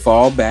go with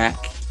Fall Back.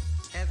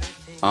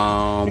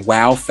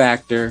 Wow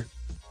Factor.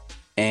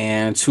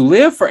 And To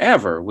Live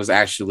Forever was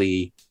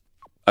actually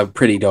a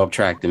pretty dope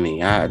track to me.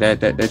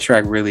 That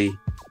track really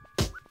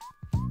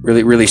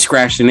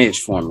scratched an itch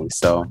for me.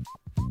 So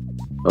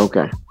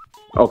okay,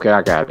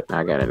 I got it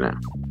now.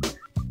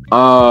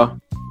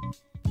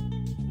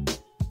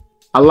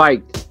 I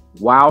liked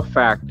Wow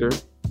Factor,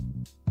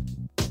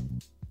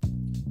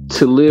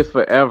 To Live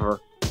Forever,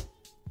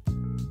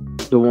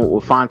 the one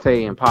with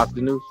Fonte and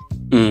posthumous.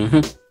 Mm-hmm.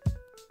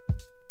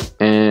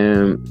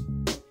 And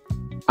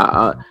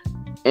I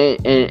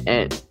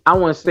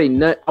want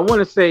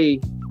to say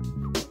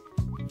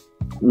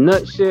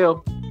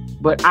Nutshell,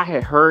 but I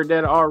had heard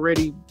that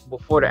already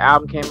before the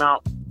album came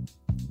out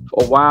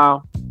for a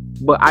while.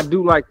 But I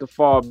do like to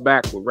Fall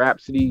Back with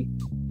Rhapsody.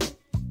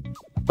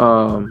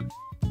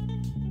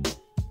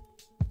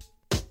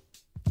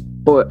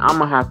 But I'm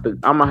gonna have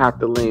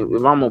to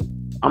lean.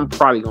 I'm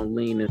probably gonna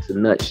lean into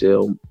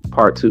Nutshell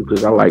Part 2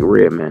 because I like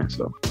Redman.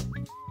 So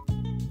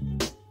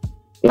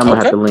yeah, I'm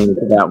gonna have to lean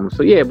into that one.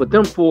 So yeah, but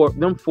them four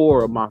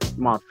are my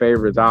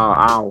favorites.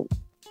 I'll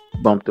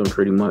bump them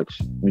pretty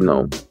much. You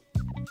know,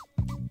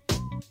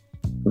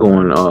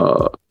 going.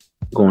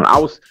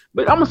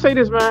 But I'm gonna say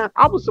this, man.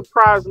 I was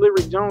surprised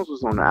Lyric Jones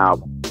was on the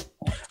album.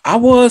 I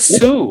was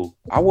too.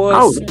 I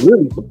was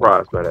really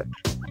surprised by that.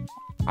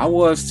 I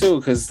was too,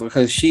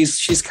 because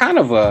she's kind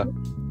of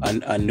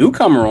a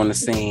newcomer on the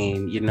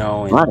scene, you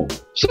know. And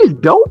right. She's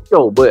dope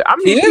though, but I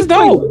mean, she is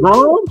dope.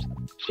 Drums,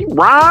 she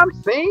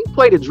rhymes, sing,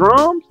 play the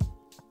drums,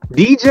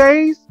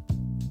 DJs.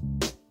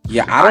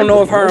 Yeah, I don't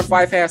know if her and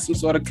Phife had some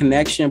sort of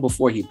connection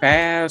before he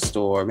passed,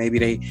 or maybe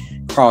they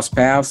crossed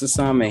paths or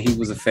something, and he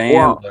was a fan.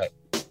 Well, but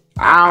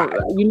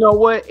you know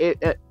what?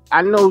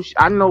 I know.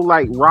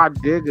 Like Rod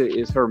Digger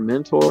is her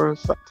mentor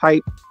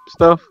type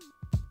stuff.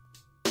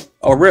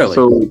 Oh, really?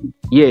 So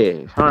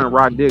yeah, her and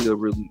Rod Digger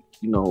really,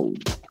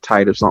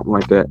 tight or something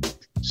like that.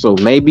 So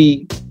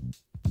maybe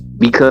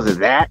because of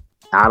that,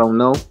 I don't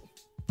know.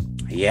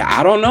 Yeah,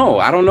 I don't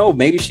know.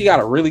 Maybe she got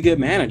a really good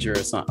manager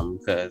or something,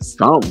 because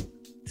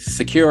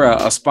secure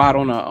a spot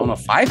on a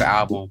Phife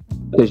album,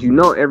 because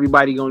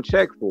everybody gonna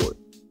check for it.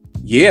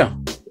 Yeah,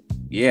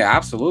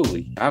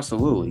 absolutely.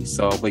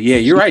 So, but yeah,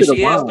 you're right.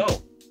 She is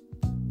dope.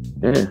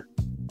 Yeah.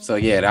 So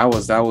yeah, that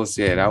was that was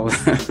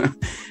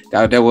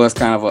that was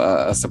kind of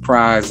a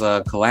surprise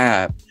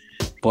collab.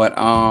 But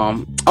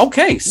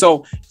okay,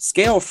 so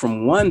scale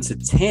from 1 to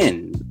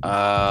 10,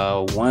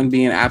 1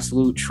 being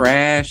absolute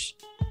trash,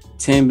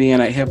 10 being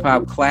a hip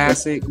hop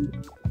classic.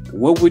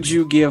 What would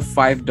you give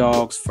Phife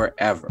Dawg's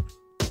Forever?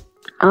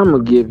 I'm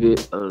gonna give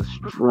it a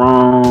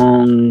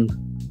strong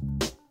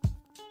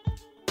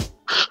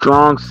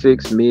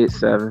 6, mid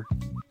 7.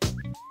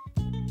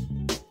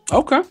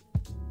 Okay.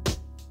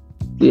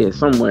 Yeah,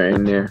 somewhere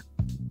in there.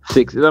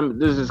 6.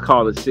 Let's just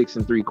call it 6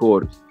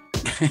 3/4.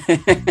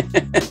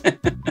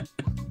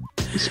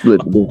 Split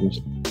the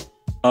difference.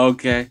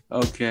 Okay.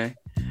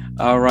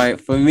 All right.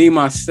 For me,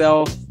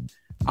 myself,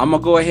 I'm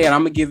gonna go ahead.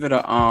 I'm gonna give it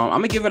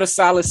a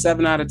solid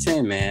 7 out of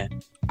 10, man.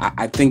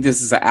 I think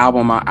this is an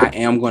album I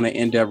am going to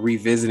end up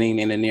revisiting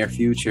in the near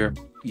future,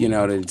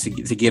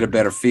 to get a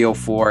better feel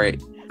for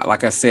it.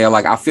 Like I said,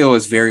 I feel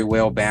it's very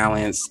well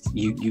balanced.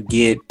 You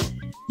get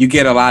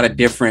a lot of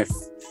different,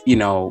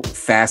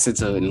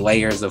 facets and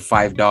layers of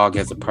Phife Dawg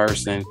as a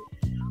person.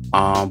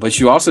 But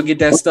you also get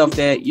that stuff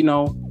that,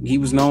 he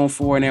was known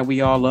for and that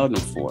we all loved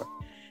him for,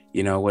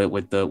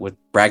 with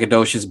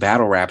braggadocious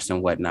battle raps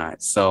and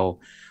whatnot. So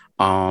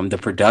the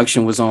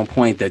production was on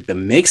point. That the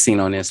mixing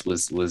on this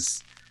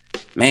was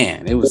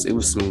man, it was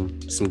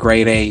some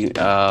grade A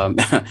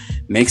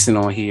mixing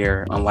on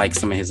here, unlike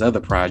some of his other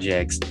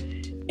projects.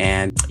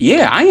 And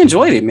yeah, I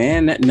enjoyed it,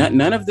 man.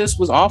 None of this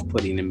was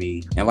off-putting to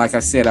me. And like I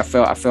said, I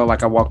felt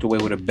like I walked away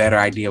with a better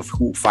idea of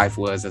who Phife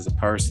was as a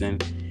person.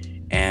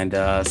 And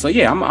so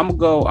yeah, I'm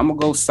gonna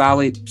go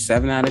solid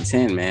 7 out of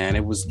 10, man.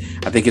 I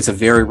think it's a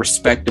very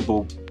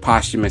respectable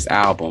posthumous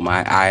album.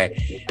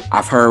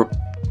 I've heard,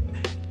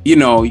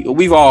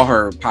 we've all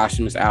heard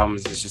posthumous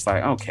albums. It's just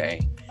like,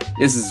 okay,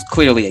 this is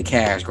clearly a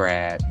cash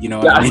grab,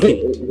 what I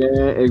mean?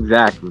 Yeah,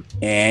 exactly.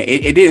 And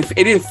it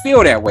didn't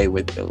feel that way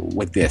with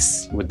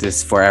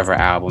this Forever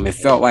album. It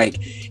felt like,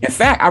 in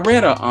fact, I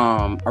read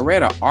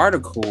an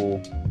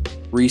article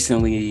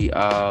recently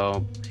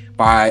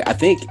by I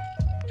think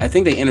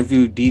they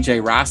interviewed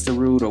DJ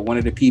Rastaroot, or one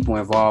of the people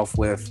involved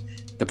with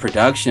the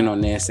production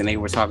on this, and they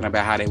were talking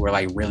about how they were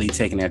really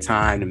taking their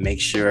time to make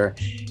sure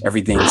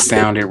everything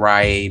sounded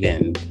right,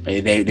 and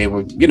they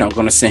were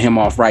going to send him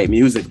off right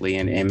musically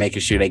and making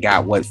sure they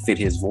got what fit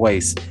his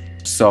voice.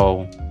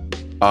 So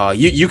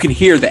you can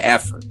hear the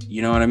effort,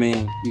 you know what I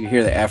mean? You can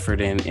hear the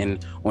effort in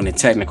on the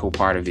technical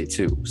part of it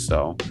too.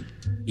 So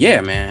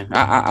yeah, man,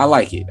 I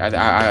like it.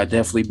 I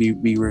definitely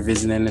be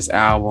revisiting this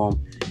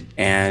album.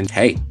 And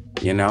hey,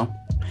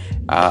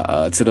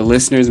 to the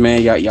listeners,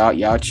 man,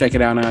 y'all check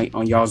it out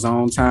on y'all's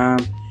own time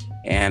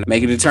and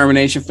make a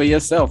determination for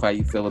yourself how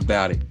you feel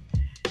about it.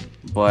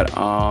 But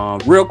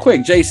real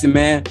quick, Jason,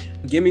 man,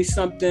 give me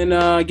something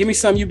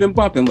you've been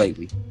bumping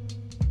lately.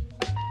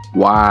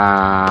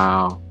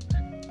 Wow,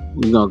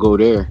 we're gonna go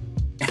there.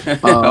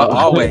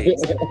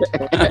 Always.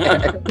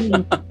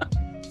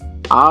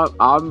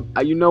 I'm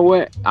you know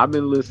what? I've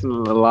been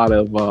listening to a lot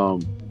of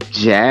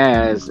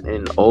jazz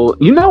and old.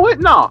 You know what?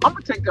 No, I'm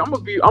gonna keep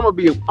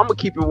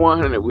it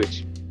 100 with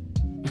you.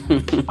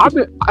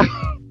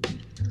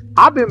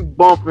 I've been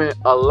bumping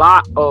a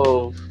lot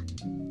of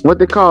what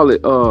they call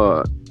it,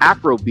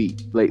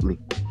 Afrobeat lately.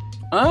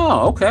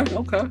 Oh, okay.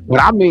 But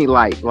I mean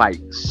like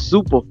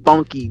super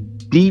funky,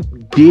 deep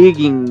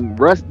digging,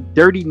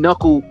 dirty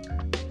knuckle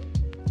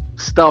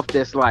stuff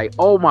that's like,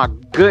 oh my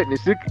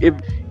goodness. If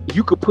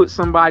you could put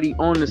somebody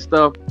on the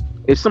stuff,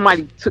 if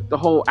somebody took the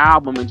whole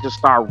album and just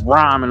started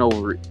rhyming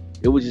over it,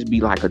 it would just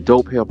be like a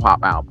dope hip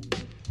hop album.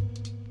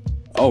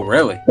 Oh,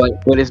 really?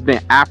 But it's been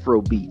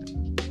Afrobeat.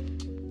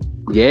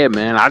 Yeah,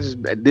 man. I just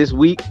this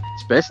week,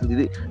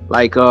 especially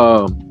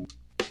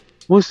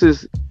what's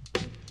this?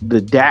 The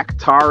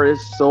Dactaris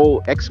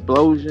Soul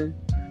Explosion.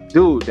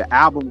 Dude, the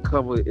album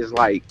cover is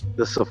like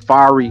the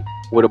safari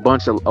with a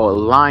bunch of a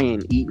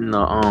lion eating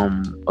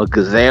a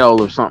gazelle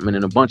or something,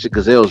 and a bunch of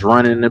gazelles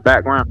running in the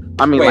background.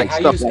 I mean,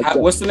 that.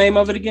 What's the name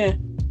of it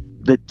again?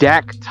 The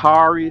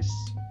Dactaris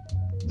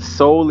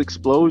Soul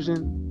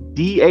Explosion.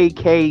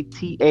 Dactaris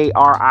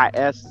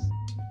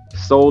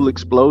Soul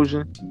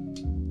Explosion.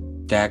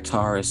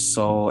 Dactaris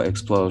Soul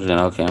Explosion.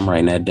 Okay, I'm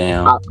writing that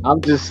down. I'm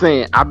just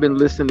saying, I've been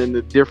listening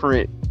to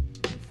different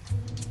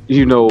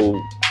you know,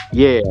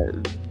 yeah,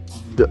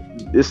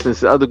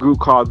 this other group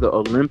called the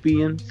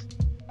Olympians.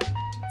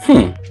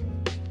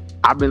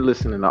 I've been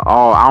listening to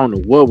all. I don't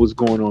know what was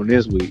going on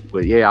this week,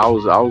 but yeah, I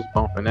was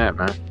bumping that,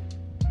 man,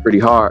 pretty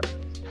hard.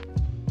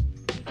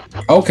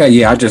 Okay,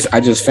 yeah, I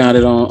just found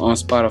it on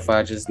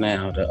Spotify just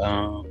now. The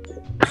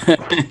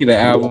the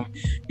album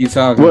you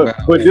talking about.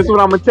 But this is what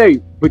I'm gonna tell you.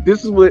 But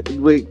this is what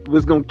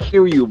was gonna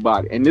kill you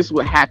about it, and this is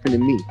what happened to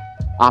me.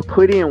 I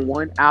put in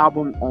one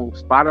album on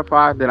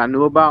Spotify that I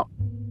knew about,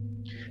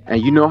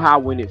 and you know how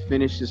when it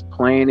finishes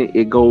playing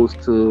it goes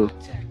to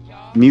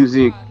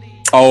music.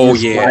 Oh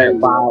yeah,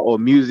 or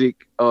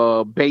music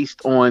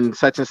based on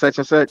such and such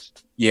and such.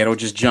 Yeah, it'll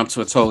just jump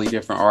to a totally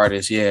different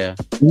artist. Yeah,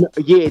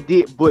 yeah, it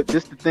did. But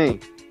this the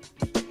thing.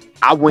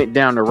 I went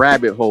down the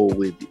rabbit hole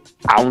with it.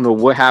 I don't know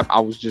what happened.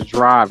 I was just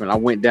driving. I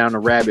went down the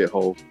rabbit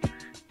hole,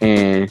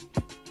 and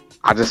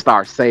I just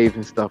started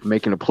saving stuff,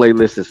 making a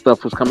playlist, and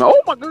stuff was coming.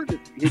 Oh my goodness!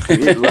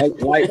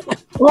 like,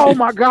 oh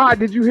my God!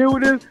 Did you hear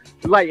what this?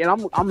 Like,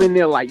 and I'm in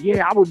there like,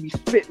 yeah, I would be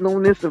spitting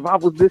on this if I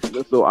was this.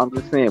 So I'm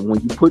just saying, when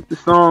you put the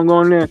song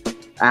on there,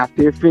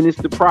 after it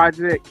finished the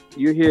project,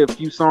 you hear a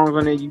few songs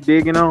on there you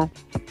digging on.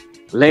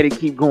 Let it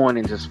keep going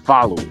and just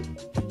follow it.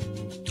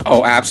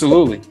 Oh,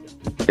 absolutely.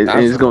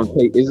 It's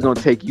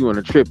gonna take you on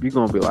a trip. You're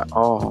gonna be like,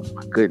 oh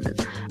my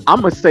goodness.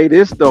 I'm gonna say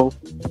this though.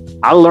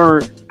 I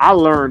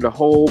learned a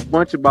whole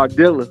bunch about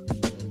Dilla.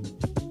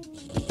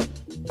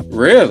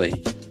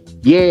 Really?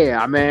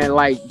 Yeah, man.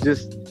 Like,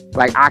 just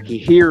like I can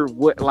hear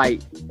what,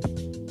 like,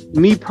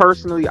 me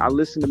personally, I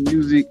listen to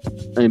music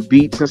and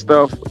beats and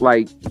stuff,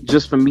 like,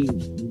 just for me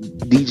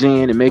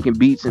DJing and making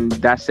beats and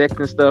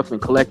dissecting stuff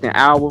and collecting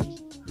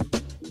albums.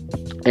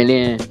 And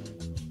then,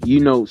 you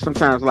know,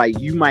 sometimes like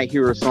you might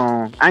hear a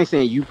song. I ain't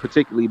saying you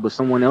particularly, but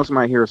someone else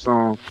might hear a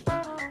song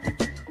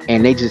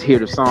and they just hear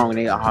the song and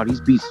they, oh, these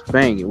beats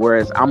banging.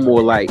 Whereas I'm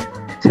more like,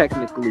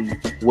 technically,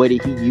 what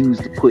did he use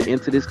to put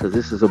into this? Because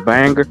this is a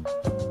banger.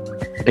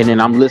 And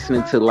then I'm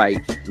listening for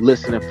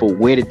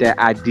where did that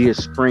idea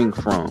spring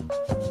from.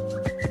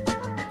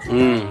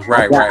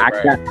 Right.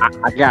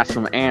 I got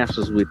some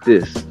answers with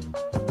this.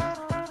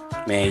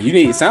 Man,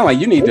 it sound like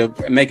you need to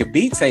make a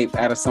beat tape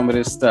out of some of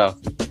this stuff.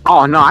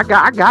 Oh no, I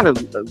got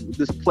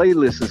this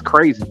playlist is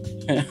crazy.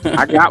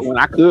 I got one.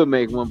 I could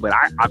make one, but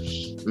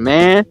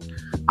man,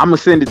 I'm gonna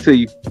send it to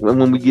you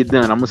when we get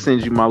done. I'm gonna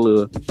send you my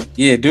little.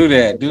 Yeah, do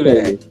that.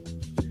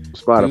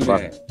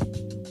 Spotify.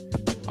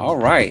 All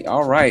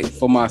right.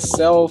 For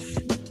myself,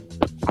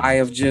 I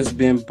have just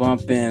been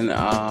bumping.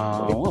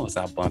 What was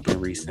I bumping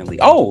recently?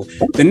 Oh,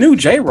 the new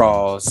J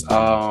Rawls.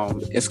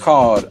 It's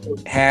called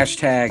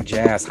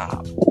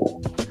 #JazzHop.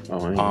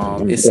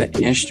 It's an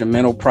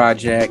instrumental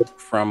project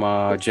from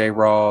J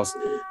Rawls.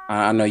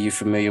 I know you're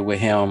familiar with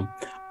him.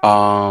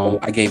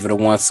 I gave it a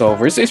once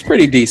over. It's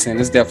pretty decent.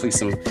 There's definitely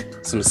some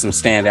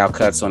standout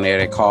cuts on there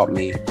that caught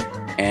me.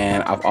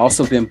 And I've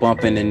also been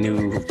bumping the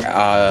new.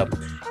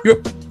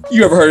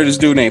 You ever heard of this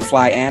dude named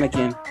Fly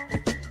Anakin?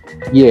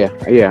 Yeah,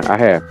 I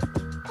have.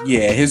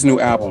 Yeah, his new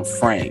album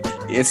Frank.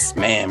 It's,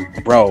 man,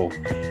 bro.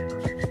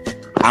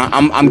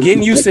 I'm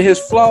getting used to his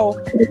flow,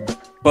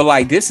 but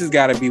like this has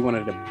got to be one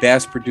of the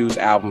best produced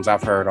albums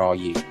I've heard all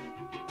year.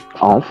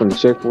 Oh, I'm finna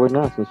check for it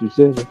now since you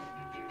said it.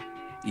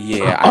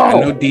 Yeah, I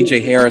know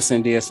DJ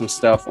Harrison did some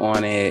stuff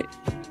on it.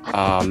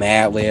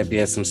 Madlib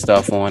did some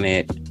stuff on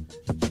it.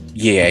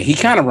 Yeah, he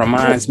kind of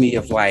reminds me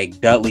of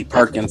like Dudley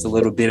Perkins a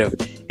little bit of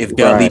if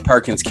Dudley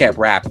Perkins kept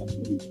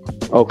rapping.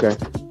 Okay.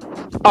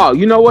 Oh,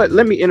 you know what?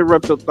 Let me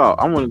interrupt your thought.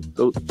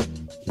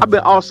 I've been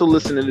also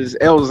listening to this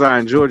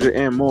Elzine, Georgia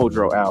and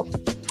Muldrow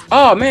album.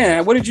 Oh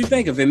man, what did you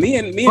think of it? Me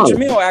and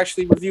Jamil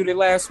actually reviewed it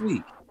last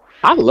week.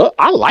 I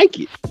like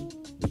it.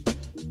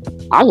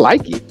 I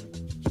like it.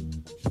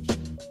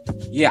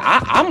 Yeah,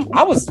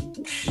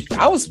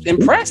 I was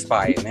impressed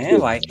by it, man.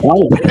 Like I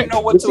didn't know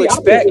what to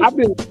expect.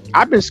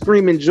 I've been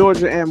screaming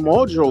Georgia and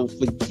Muldrow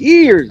for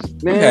years,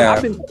 man.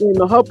 I've been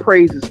screaming her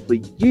praises for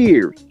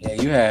years. Yeah,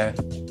 you have.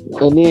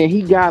 And then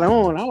he got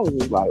on. I was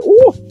just like,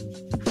 ooh.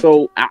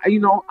 So I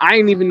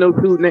ain't even know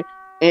dude's name.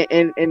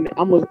 And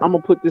I'm gonna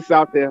put this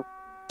out there.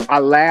 I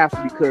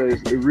laughed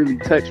because it really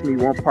touched me.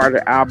 One part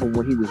of the album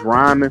when he was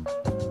rhyming.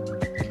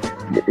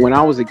 When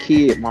I was a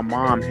kid, my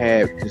mom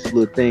had this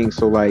little thing.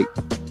 So like,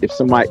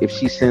 if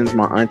she sends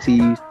my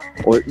aunties,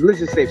 or let's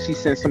just say if she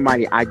sends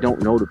somebody I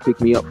don't know to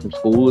pick me up from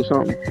school or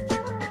something,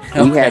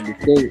 I'm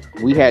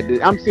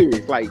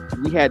serious. Like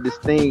we had this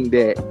thing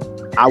that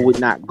I would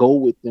not go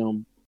with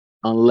them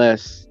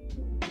unless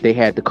they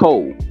had the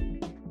code,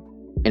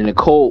 and the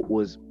code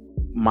was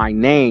my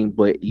name,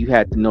 but you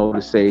had to know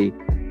to say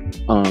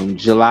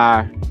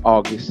July,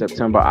 August,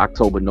 September,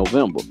 October,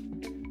 November.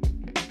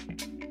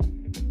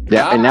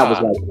 That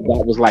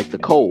was like the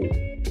code,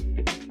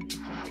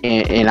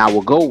 and I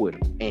would go with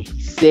him, and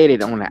he said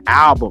it on the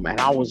album,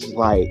 and I was just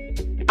like,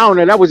 I don't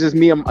know, that was just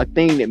a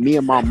thing that me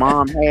and my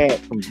mom had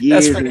from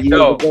years and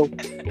years ago,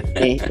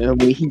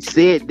 and when he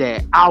said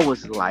that, I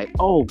was like,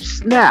 oh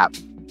snap.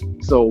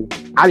 So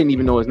I didn't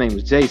even know his name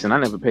was Jason. I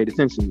never paid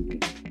attention to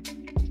it.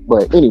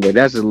 But anyway,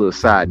 that's a little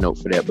side note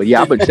for that. But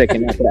yeah, I've been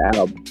checking out the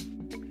album.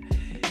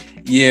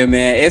 Yeah,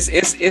 man,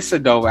 it's a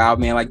dope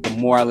album, man. Like the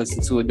more I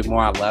listen to it, the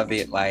more I love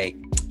it. Like,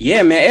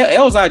 yeah, man,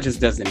 Elzhi just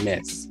doesn't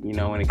miss. You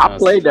know, when it comes. I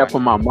played that for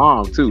my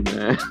mom too,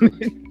 man.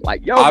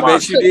 Like, yo, I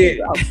bet you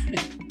did.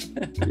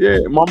 Yeah,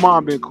 my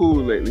mom been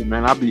cool lately,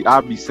 man.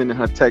 I'll be sending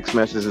her text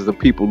messages of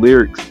people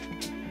lyrics.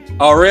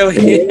 Oh,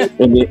 really?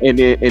 and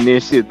then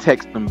she'll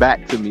text them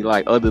back to me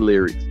like other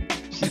lyrics.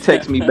 She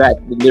texts me back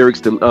the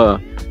lyrics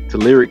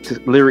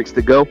lyrics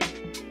to go.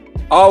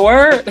 Oh,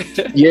 word?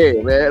 Yeah,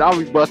 man. I'll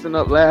be busting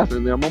up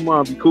laughing, man. My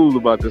mom be cool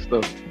about this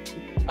stuff.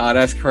 Oh,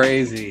 that's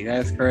crazy.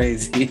 That's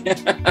crazy.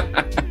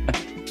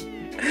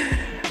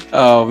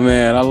 Oh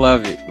man, I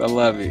love it.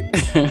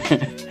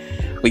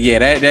 But yeah,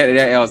 that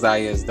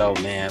Elzhi is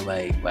dope, man.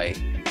 Like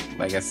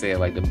I said,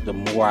 like the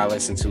more I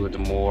listen to it, the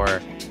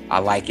more I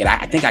like it.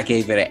 I think I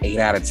gave it an 8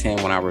 out of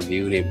 10 when I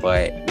reviewed it,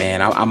 but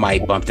man, I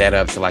might bump that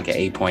up to like an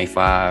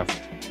 8.5.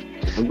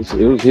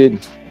 It was hidden.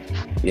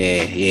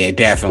 Yeah,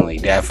 definitely.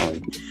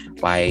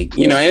 Like,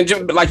 you know,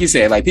 and like you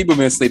said, like people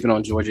been sleeping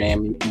on Georgia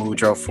Ann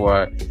Muldrow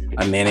for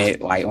a minute,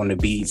 like on the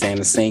beats and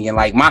the singing.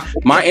 Like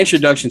my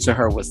introduction to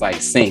her was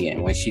like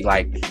singing when she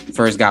like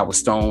first got with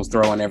Stone's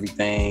Throw and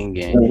everything,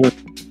 and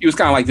she was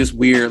kind of like this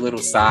weird little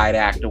side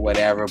act or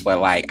whatever. But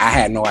like I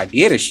had no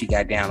idea that she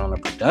got down on a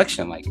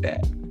production like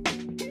that.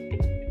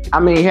 I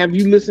mean, have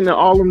you listened to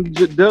all them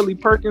Dudley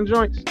Perkins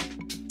joints?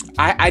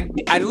 I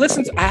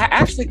listened to, I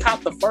actually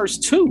caught the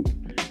first two.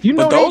 You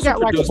know, they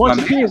got like a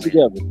bunch of kids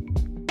together.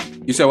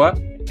 You said what?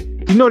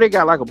 You know, they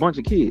got like a bunch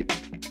of kids.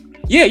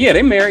 Yeah,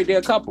 they married. They're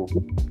a couple.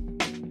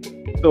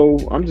 So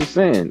I'm just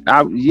saying,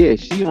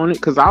 she on it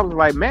because I was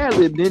like,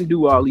 Madlib didn't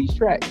do all these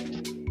tracks.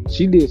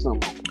 She did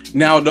something.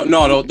 Now,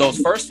 no, those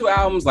first two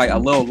albums, like A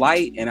Little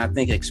Light and I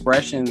think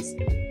Expressions,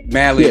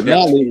 Madlib. Yeah,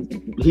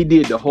 Madlib, he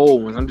did the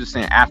whole ones. I'm just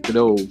saying, after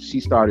those, she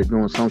started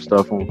doing some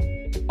stuff on.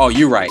 Oh,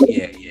 you're right.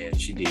 Yeah,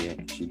 she did.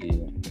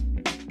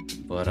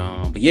 But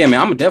yeah, man,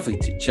 I'm gonna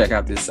definitely check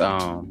out this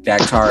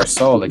Dactar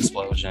Soul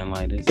Explosion.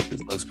 Like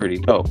this looks pretty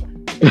dope.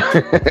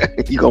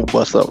 You gonna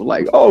bust up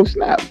like, oh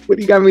snap! What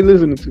you got me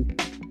listening to?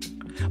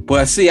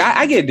 But see,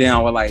 I get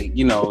down with like,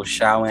 you know,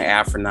 Shaolin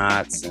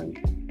Afronauts and,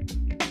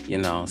 you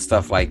know,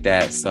 stuff like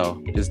that.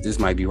 So this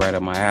might be right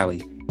up my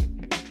alley.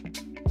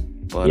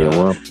 But yeah,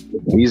 well,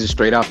 these are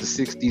straight out the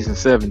 60s and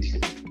 70s.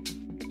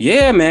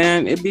 Yeah,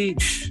 man, it'd be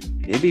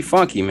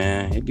funky,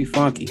 man. It'd be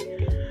funky.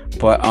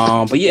 But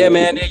yeah,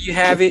 man, there you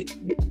have it.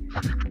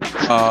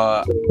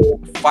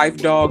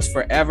 Phife Dawg's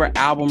Forever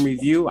album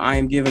review. I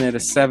am giving it a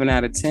 7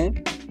 out of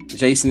 10.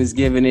 Jason is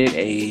giving it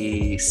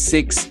a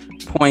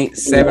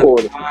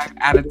 6.75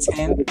 out of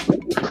 10.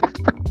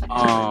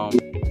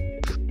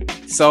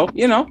 So,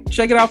 you know,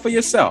 check it out for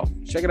yourself.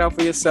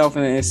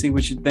 And see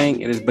what you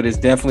think. But it's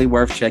definitely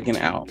worth checking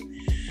out.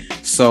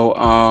 So,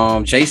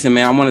 Jason,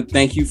 man, I want to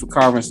thank you for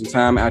carving some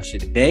time out your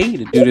day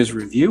to do this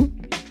review.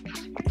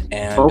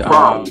 And no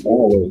problem.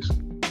 Always.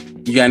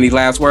 You got any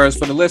last words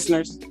for the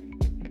listeners?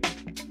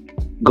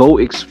 Go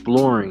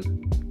exploring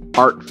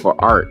art for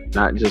art,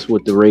 not just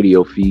what the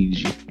radio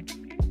feeds you.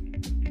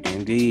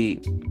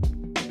 Indeed.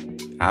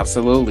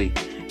 Absolutely.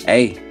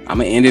 Hey, I'm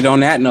gonna end it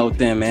on that note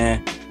then,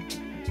 man.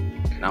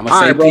 And I'm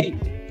gonna say, Pete.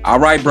 All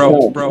right,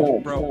 bro.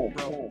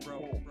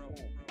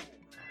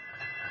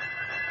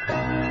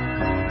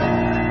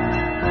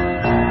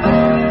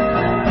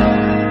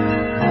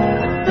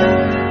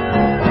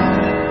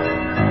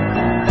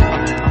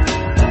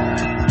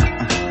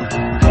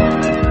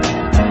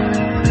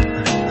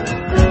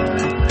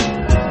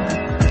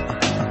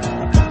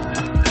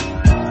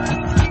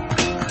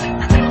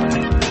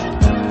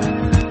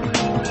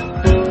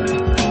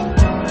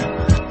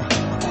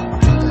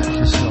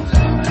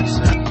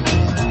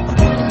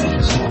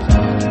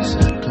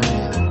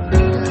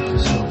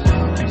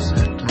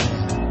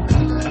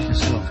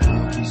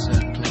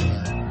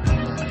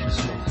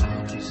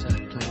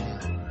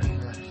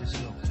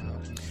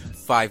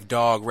 Phife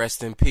Dawg,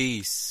 rest in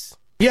peace.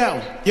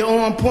 Yo, you're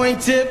on point,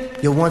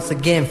 Tip. Yo, once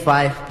again,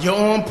 Phife. You're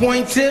on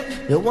point, Tip.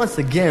 Yo, once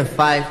again,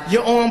 Phife.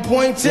 You're on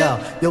point, Tip.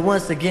 Yo,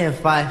 once again,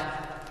 Phife.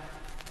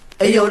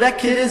 Hey, yo, that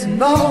kid is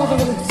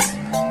marvelous.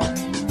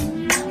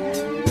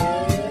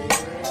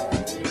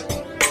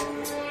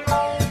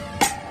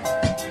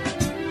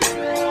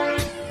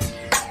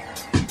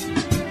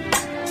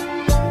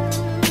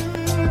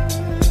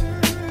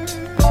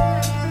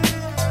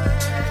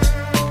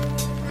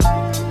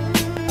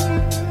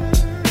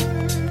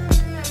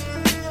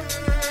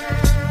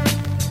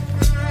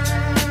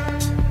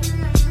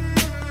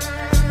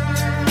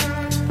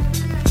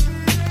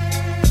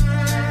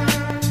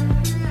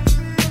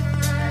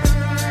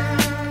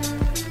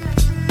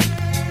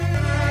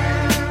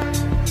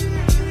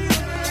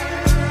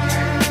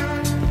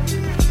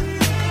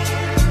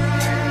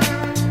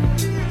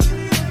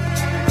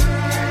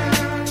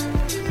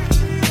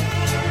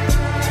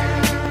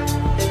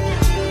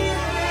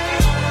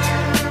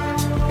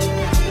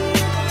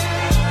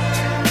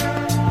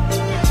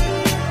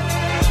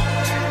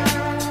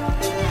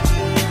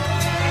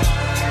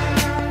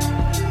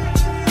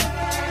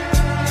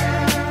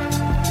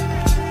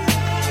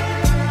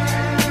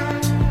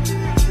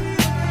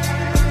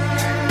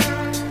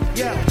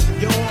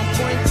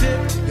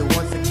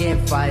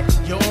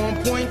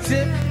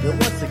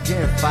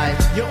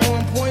 Phife. You're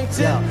on point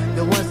tip.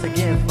 Yo, once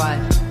again,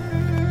 Phife.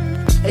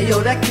 Hey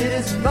yo, that kid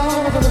is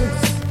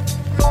lost.